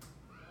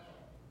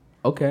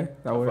 Okay,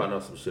 that I works. found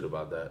out some shit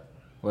about that.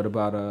 What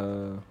about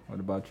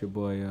your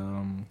boy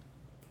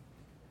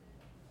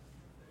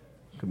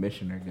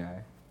commissioner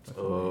guy?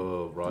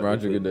 Oh,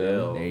 Roger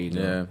Goodell. There you go.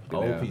 Yeah. I hope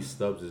Goodell. he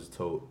stubs his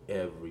toe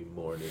every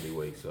morning he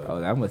wakes up. Oh,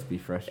 that must be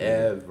frustrating.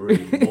 Every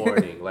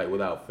morning, like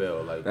without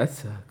fail. Like That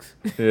sucks.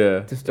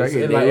 Yeah. To start it's,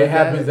 your it, day like, with it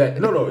happens that?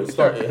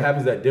 at it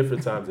happens at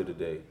different times of the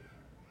day.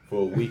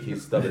 For a week he'll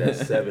stub it at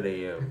 7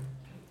 a.m.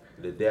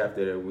 The day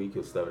after that week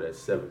he'll stub it at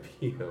 7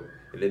 p.m.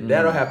 And then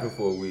that'll happen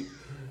for a week.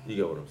 You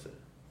get what I'm saying?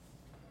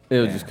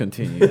 It'll Yeah. just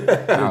continue.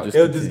 Ouch.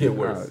 It'll just get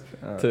worse.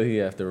 Ouch. Till he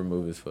have to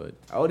remove his foot.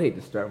 I would hate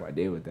to start my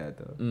day with that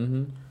though.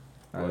 Mm-hmm.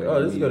 I Like, would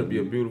oh, this is gonna be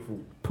a immediately beautiful.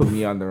 put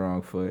me on the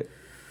wrong foot.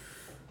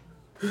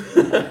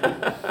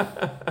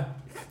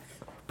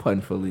 Pun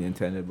fully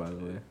intended, by the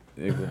way.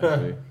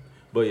 Exactly.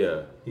 But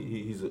yeah,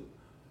 he's a.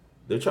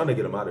 They're trying to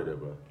get him out of there,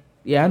 bro.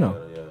 Yeah, I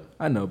know. Yeah,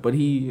 I know, but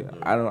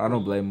I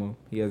don't blame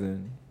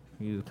him.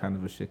 He's kind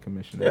of a shit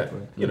commissioner. yeah.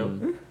 But You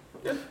know,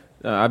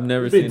 I've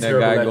never you've been seen that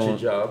terrible guy at go. your On,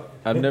 job.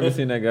 I've never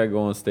seen that guy go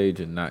on stage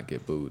and not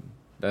get booed.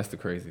 That's the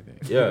crazy thing.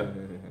 Yeah,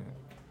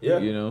 yeah.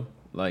 You know,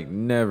 like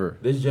never.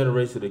 This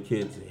generation of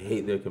kids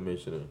hate their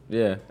commissioner.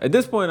 Yeah. At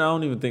this point, I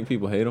don't even think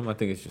people hate him. I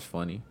think it's just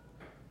funny.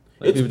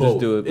 Like, It's people both. just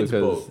do it It's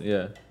because, both.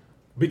 yeah,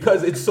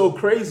 Because it's so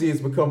crazy,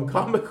 it's become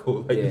comical.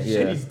 Like the Yeah.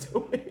 shit Yeah. he's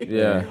doing.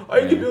 Yeah. All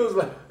you can Yeah. do is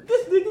like,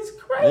 this nigga's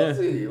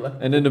crazy. Like,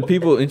 and then the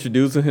people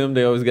introducing him,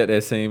 they always got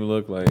that same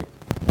look, like,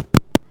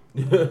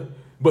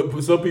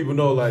 but some people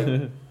know, like,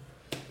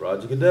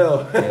 Roger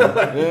Goodell.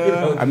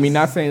 Yeah. I mean,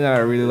 not saying that I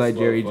really like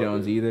Jerry motherfucker.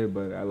 Jones either,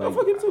 but I like. I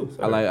fuck him too.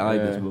 I like Yeah.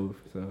 this move.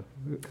 So.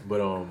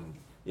 But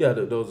yeah,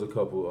 those are a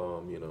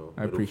couple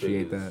I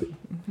appreciate middle that.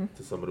 fingers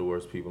to some of the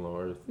worst people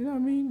on earth. You know what I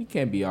mean? You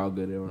can't be all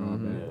good or all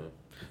Mm-hmm. bad.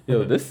 Yeah.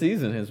 Yo, this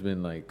season has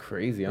been like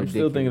crazy. I'm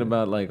still thinking Ridiculous.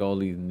 about like all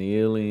these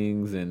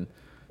kneelings and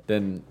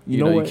then You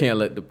you know know you what? can't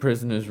let the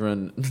prisoners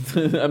run.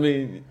 I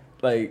mean,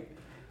 like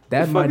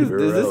That the fuck might is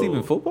this Bro.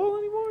 even football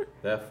anymore?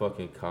 That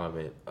fucking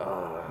comment. That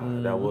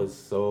Mm-hmm. was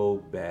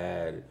so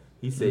bad.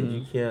 He said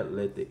you can't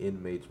let the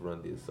inmates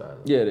run the asylum.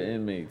 Yeah, the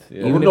inmates.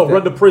 Yeah, Even No, if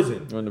run the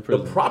prison. Run the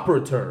prison. The proper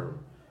term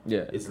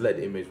yeah, is let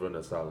the inmates run the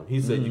asylum. He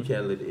said Mm-hmm. you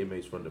can't let the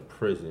inmates run the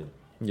prison.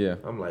 yeah.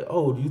 I'm like,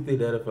 oh, do you think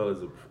the NFL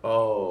is a?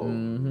 Oh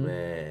Mm-hmm.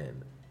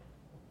 man,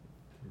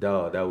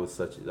 dog, that was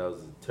a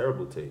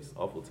terrible taste,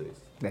 awful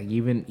taste. Like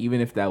even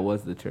if that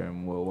was the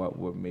term,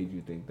 what made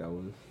you think that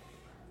was?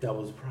 That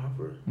was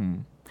proper.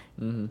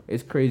 Mm-hmm.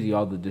 It's crazy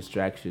all the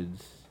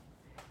distractions.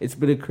 It's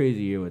been a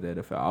crazy year with the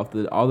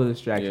NFL. All the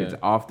distractions Yeah.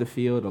 off the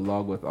field,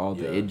 along with all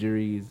the Yeah.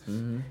 injuries.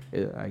 Mm-hmm.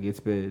 It's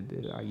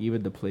been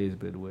even the play's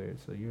been weird.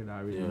 So you're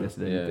not really Yeah.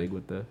 missing Yeah. anything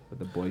with the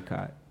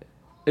boycott.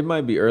 It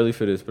might be early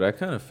for this, but I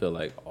kind of feel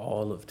like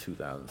all of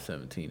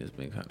 2017 has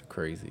been kind of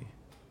crazy.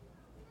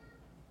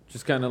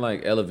 Just kind of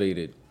like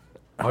elevated.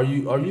 Are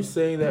you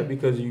saying that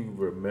because you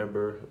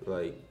remember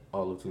like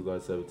all of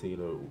 2017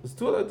 or was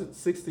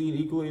 2016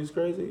 equally as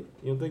crazy?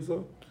 You don't think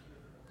so?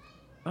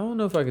 I don't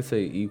know if I could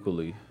say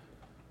equally.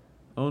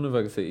 I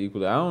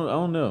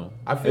don't know.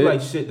 I feel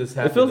like shit just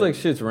happened. It feels like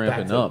shit's back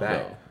ramping to up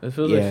back. though. It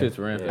feels Yeah. like shit's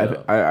ramping Yeah.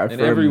 up I in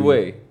every firmly-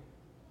 way.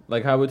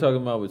 Like how we're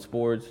talking about with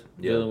sports,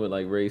 Yeah. dealing with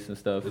like race and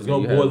stuff. It's I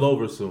mean, gonna you boil have-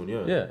 over soon.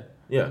 Yeah. Yeah,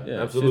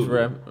 Yeah. Absolutely.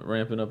 Shit's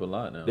ramping up a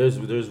lot now.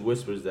 There's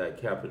whispers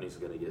that Kaepernick's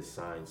gonna get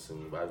signed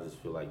soon, but I just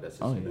feel like that's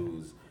just Oh, yeah.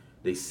 news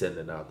they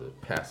sending out to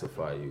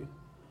pacify you.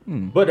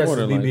 Hmm. But that's More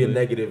just than me being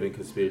likely. negative and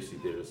conspiracy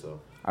theory.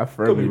 So, I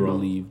firmly wrong.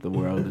 believe the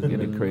world is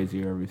getting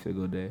crazier every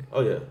single day.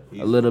 oh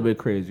yeah, A little bit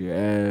crazier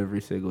every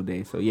single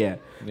day. So yeah,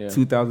 Yeah.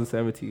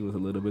 2017 was a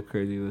little bit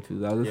crazier than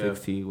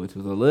 2016, which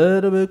was a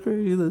little bit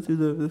crazier than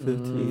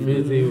 2015.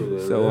 15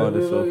 was a So on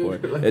and so little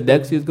forth. bit- And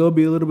next year's gonna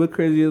be a little bit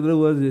crazier than it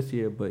was this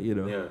year, but you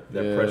know, Yeah,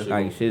 that Yeah. pressure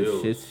like gonna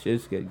build.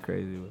 shit's getting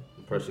crazy.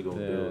 The pressure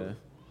gonna Yeah, build.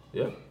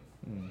 Yeah,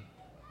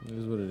 it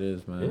is what it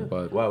is, man. yeah.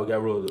 But Wow, we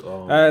got real.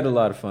 I had a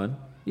lot of fun.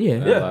 I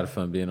had Yeah, a lot of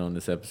fun being on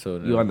this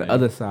episode. and you on the everything.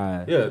 other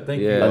side, Yeah,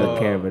 thank Yeah. you. other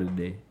camera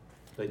today.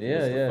 Thank you, Yeah,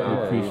 Mr. yeah, Fowl.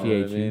 yeah. Appreciate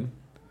know what I you. mean?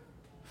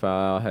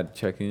 Foul had to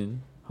check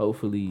in.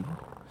 Hopefully,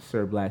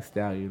 Sir Black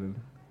Stallion and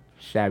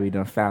Shabby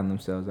done found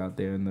themselves out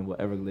there in the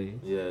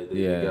Everglades. Yeah, they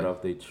Yeah. got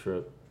off their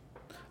trip.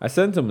 I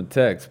sent them a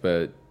text,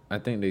 but I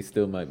think they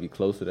still might be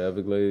closer to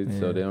Everglades,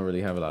 so Yeah. they don't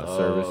really have a lot of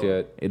service Oh.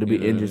 yet. It'll be You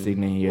know what I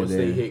interesting to hear Once they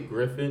their hit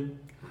Griffin,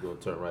 we're gonna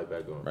turn right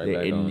back on. Right their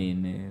back on.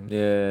 Indian names.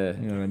 Yeah.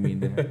 You know what I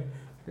mean?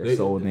 Their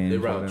soul they names.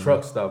 round whatever.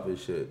 truck stop and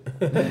shit.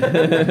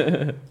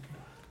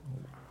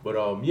 But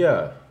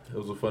yeah, it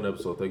was a fun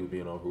episode. Thank you for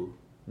being on Who.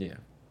 Yeah.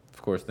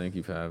 Of course, thank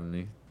you for having me.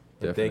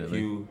 And Definitely. thank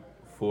you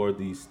for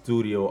the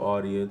studio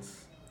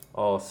audience,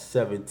 all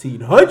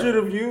 1,700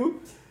 of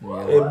you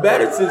in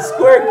Madison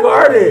Square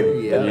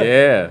Garden.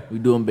 Yeah. We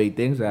doing big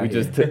things out We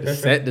here. just took the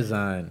set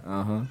design.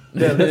 Uh-huh.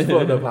 Damn, that's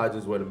fucked up how I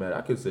just went to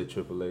Madison. I could say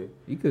AAA.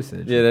 You could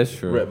say Yeah, that's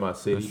true. Rep my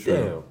city. That's true.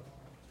 Damn.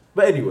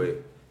 But anyway,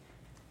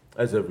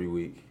 as every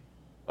week.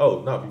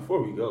 Oh, no,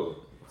 before we go,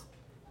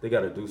 they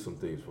got to do some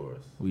things for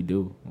us. we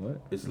do. What?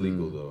 It's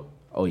legal, though.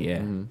 Oh, yeah.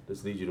 Mm-hmm.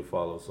 Just need you to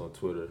follow us on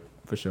Twitter,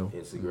 For sure.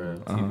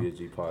 Instagram, Uh-huh.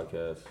 TVSG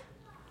Podcast,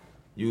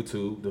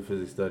 YouTube, The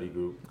Physics Study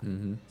Group,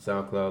 Mm-hmm.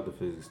 SoundCloud, The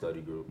Physics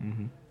Study Group,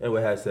 Mm-hmm. and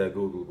with hashtag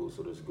Googleable,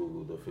 so just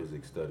Google The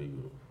Physics Study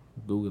Group.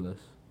 Google us.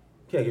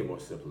 Can't get more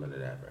simple than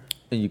that, bro.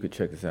 And you could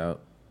check us out.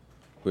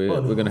 We're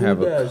On going to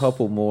have a Who Dash.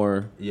 couple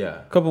more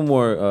Yeah.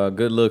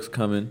 good looks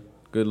coming.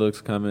 Good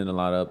looks coming. A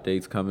lot of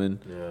updates coming.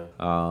 Yeah.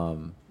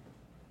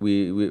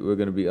 We're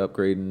going to be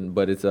upgrading,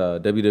 but it's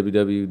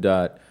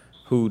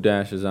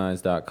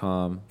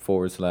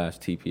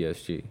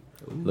www.who-designs.com/TPSG.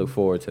 Look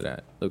forward to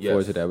that. Look forward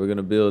Yes. to that. We're going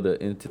to build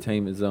an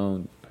entertainment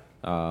zone.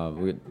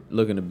 We're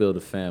looking to build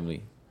a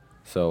family.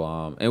 So,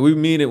 and we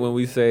mean it when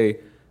we say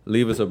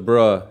leave us a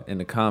bruh in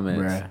the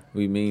comments. Bruh.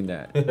 We mean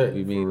that.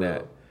 We mean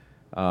For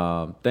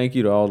that. Thank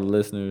you to all the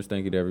listeners.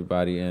 Thank you to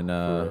everybody. And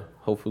real.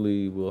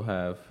 hopefully we'll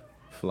have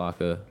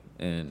Flocka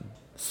and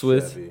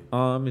Swiss Shabby.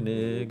 Army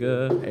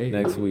nigga Hey.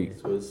 next week.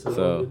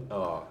 So,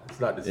 oh, it's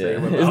not the yeah.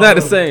 same. It's not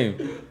the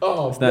same.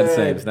 Oh, It's not the man.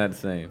 same. It's not the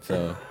same.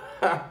 So,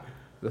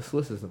 The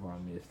Swiss is the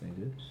armiest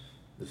nigga.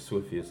 The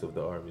swiftiest of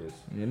the armies.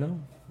 You know?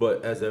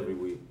 But as every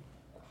week,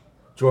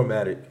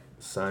 Dramatic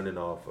signing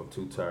off. I'm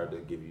too tired to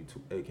give you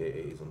two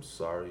AKAs. I'm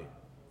sorry.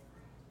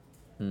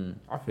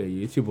 I feel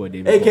you. It's your boy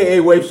David. AKA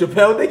Wave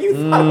Chappelle. Think you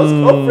thought I was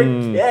gonna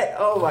forget?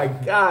 Oh my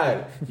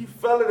God, you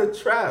fell in a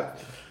trap.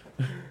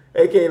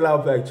 AKA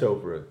Loudpack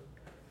Chopra.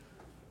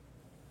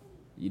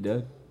 You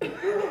done?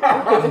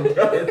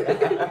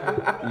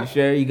 You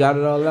sure you got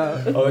it all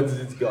out? Oh,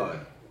 it's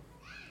gone.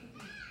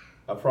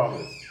 I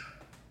promise.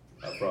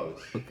 I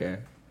promise. Okay.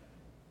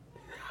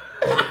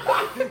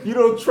 You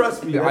don't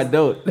trust me. I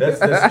don't. That's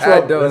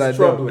troubling. That's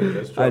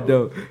troubling. I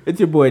don't. It's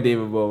your boy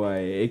David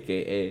Bowie,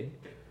 a.k.a.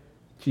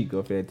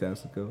 Chico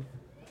Fantastico.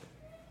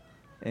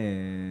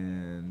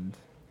 And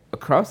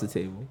across the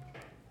table,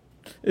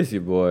 it's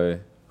your boy,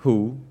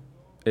 Who,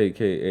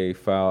 a.k.a.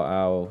 Foul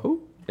Owl.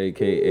 Who?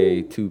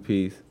 A.k.a. Two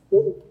Piece.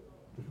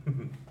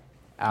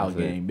 Owl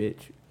Gang,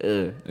 bitch.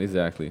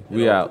 Exactly.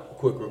 We out.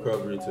 Quick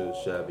recovery to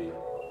Shabby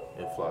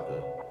and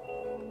Flocka.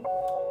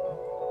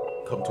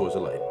 Come towards the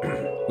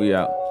light. We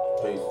out.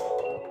 Peace.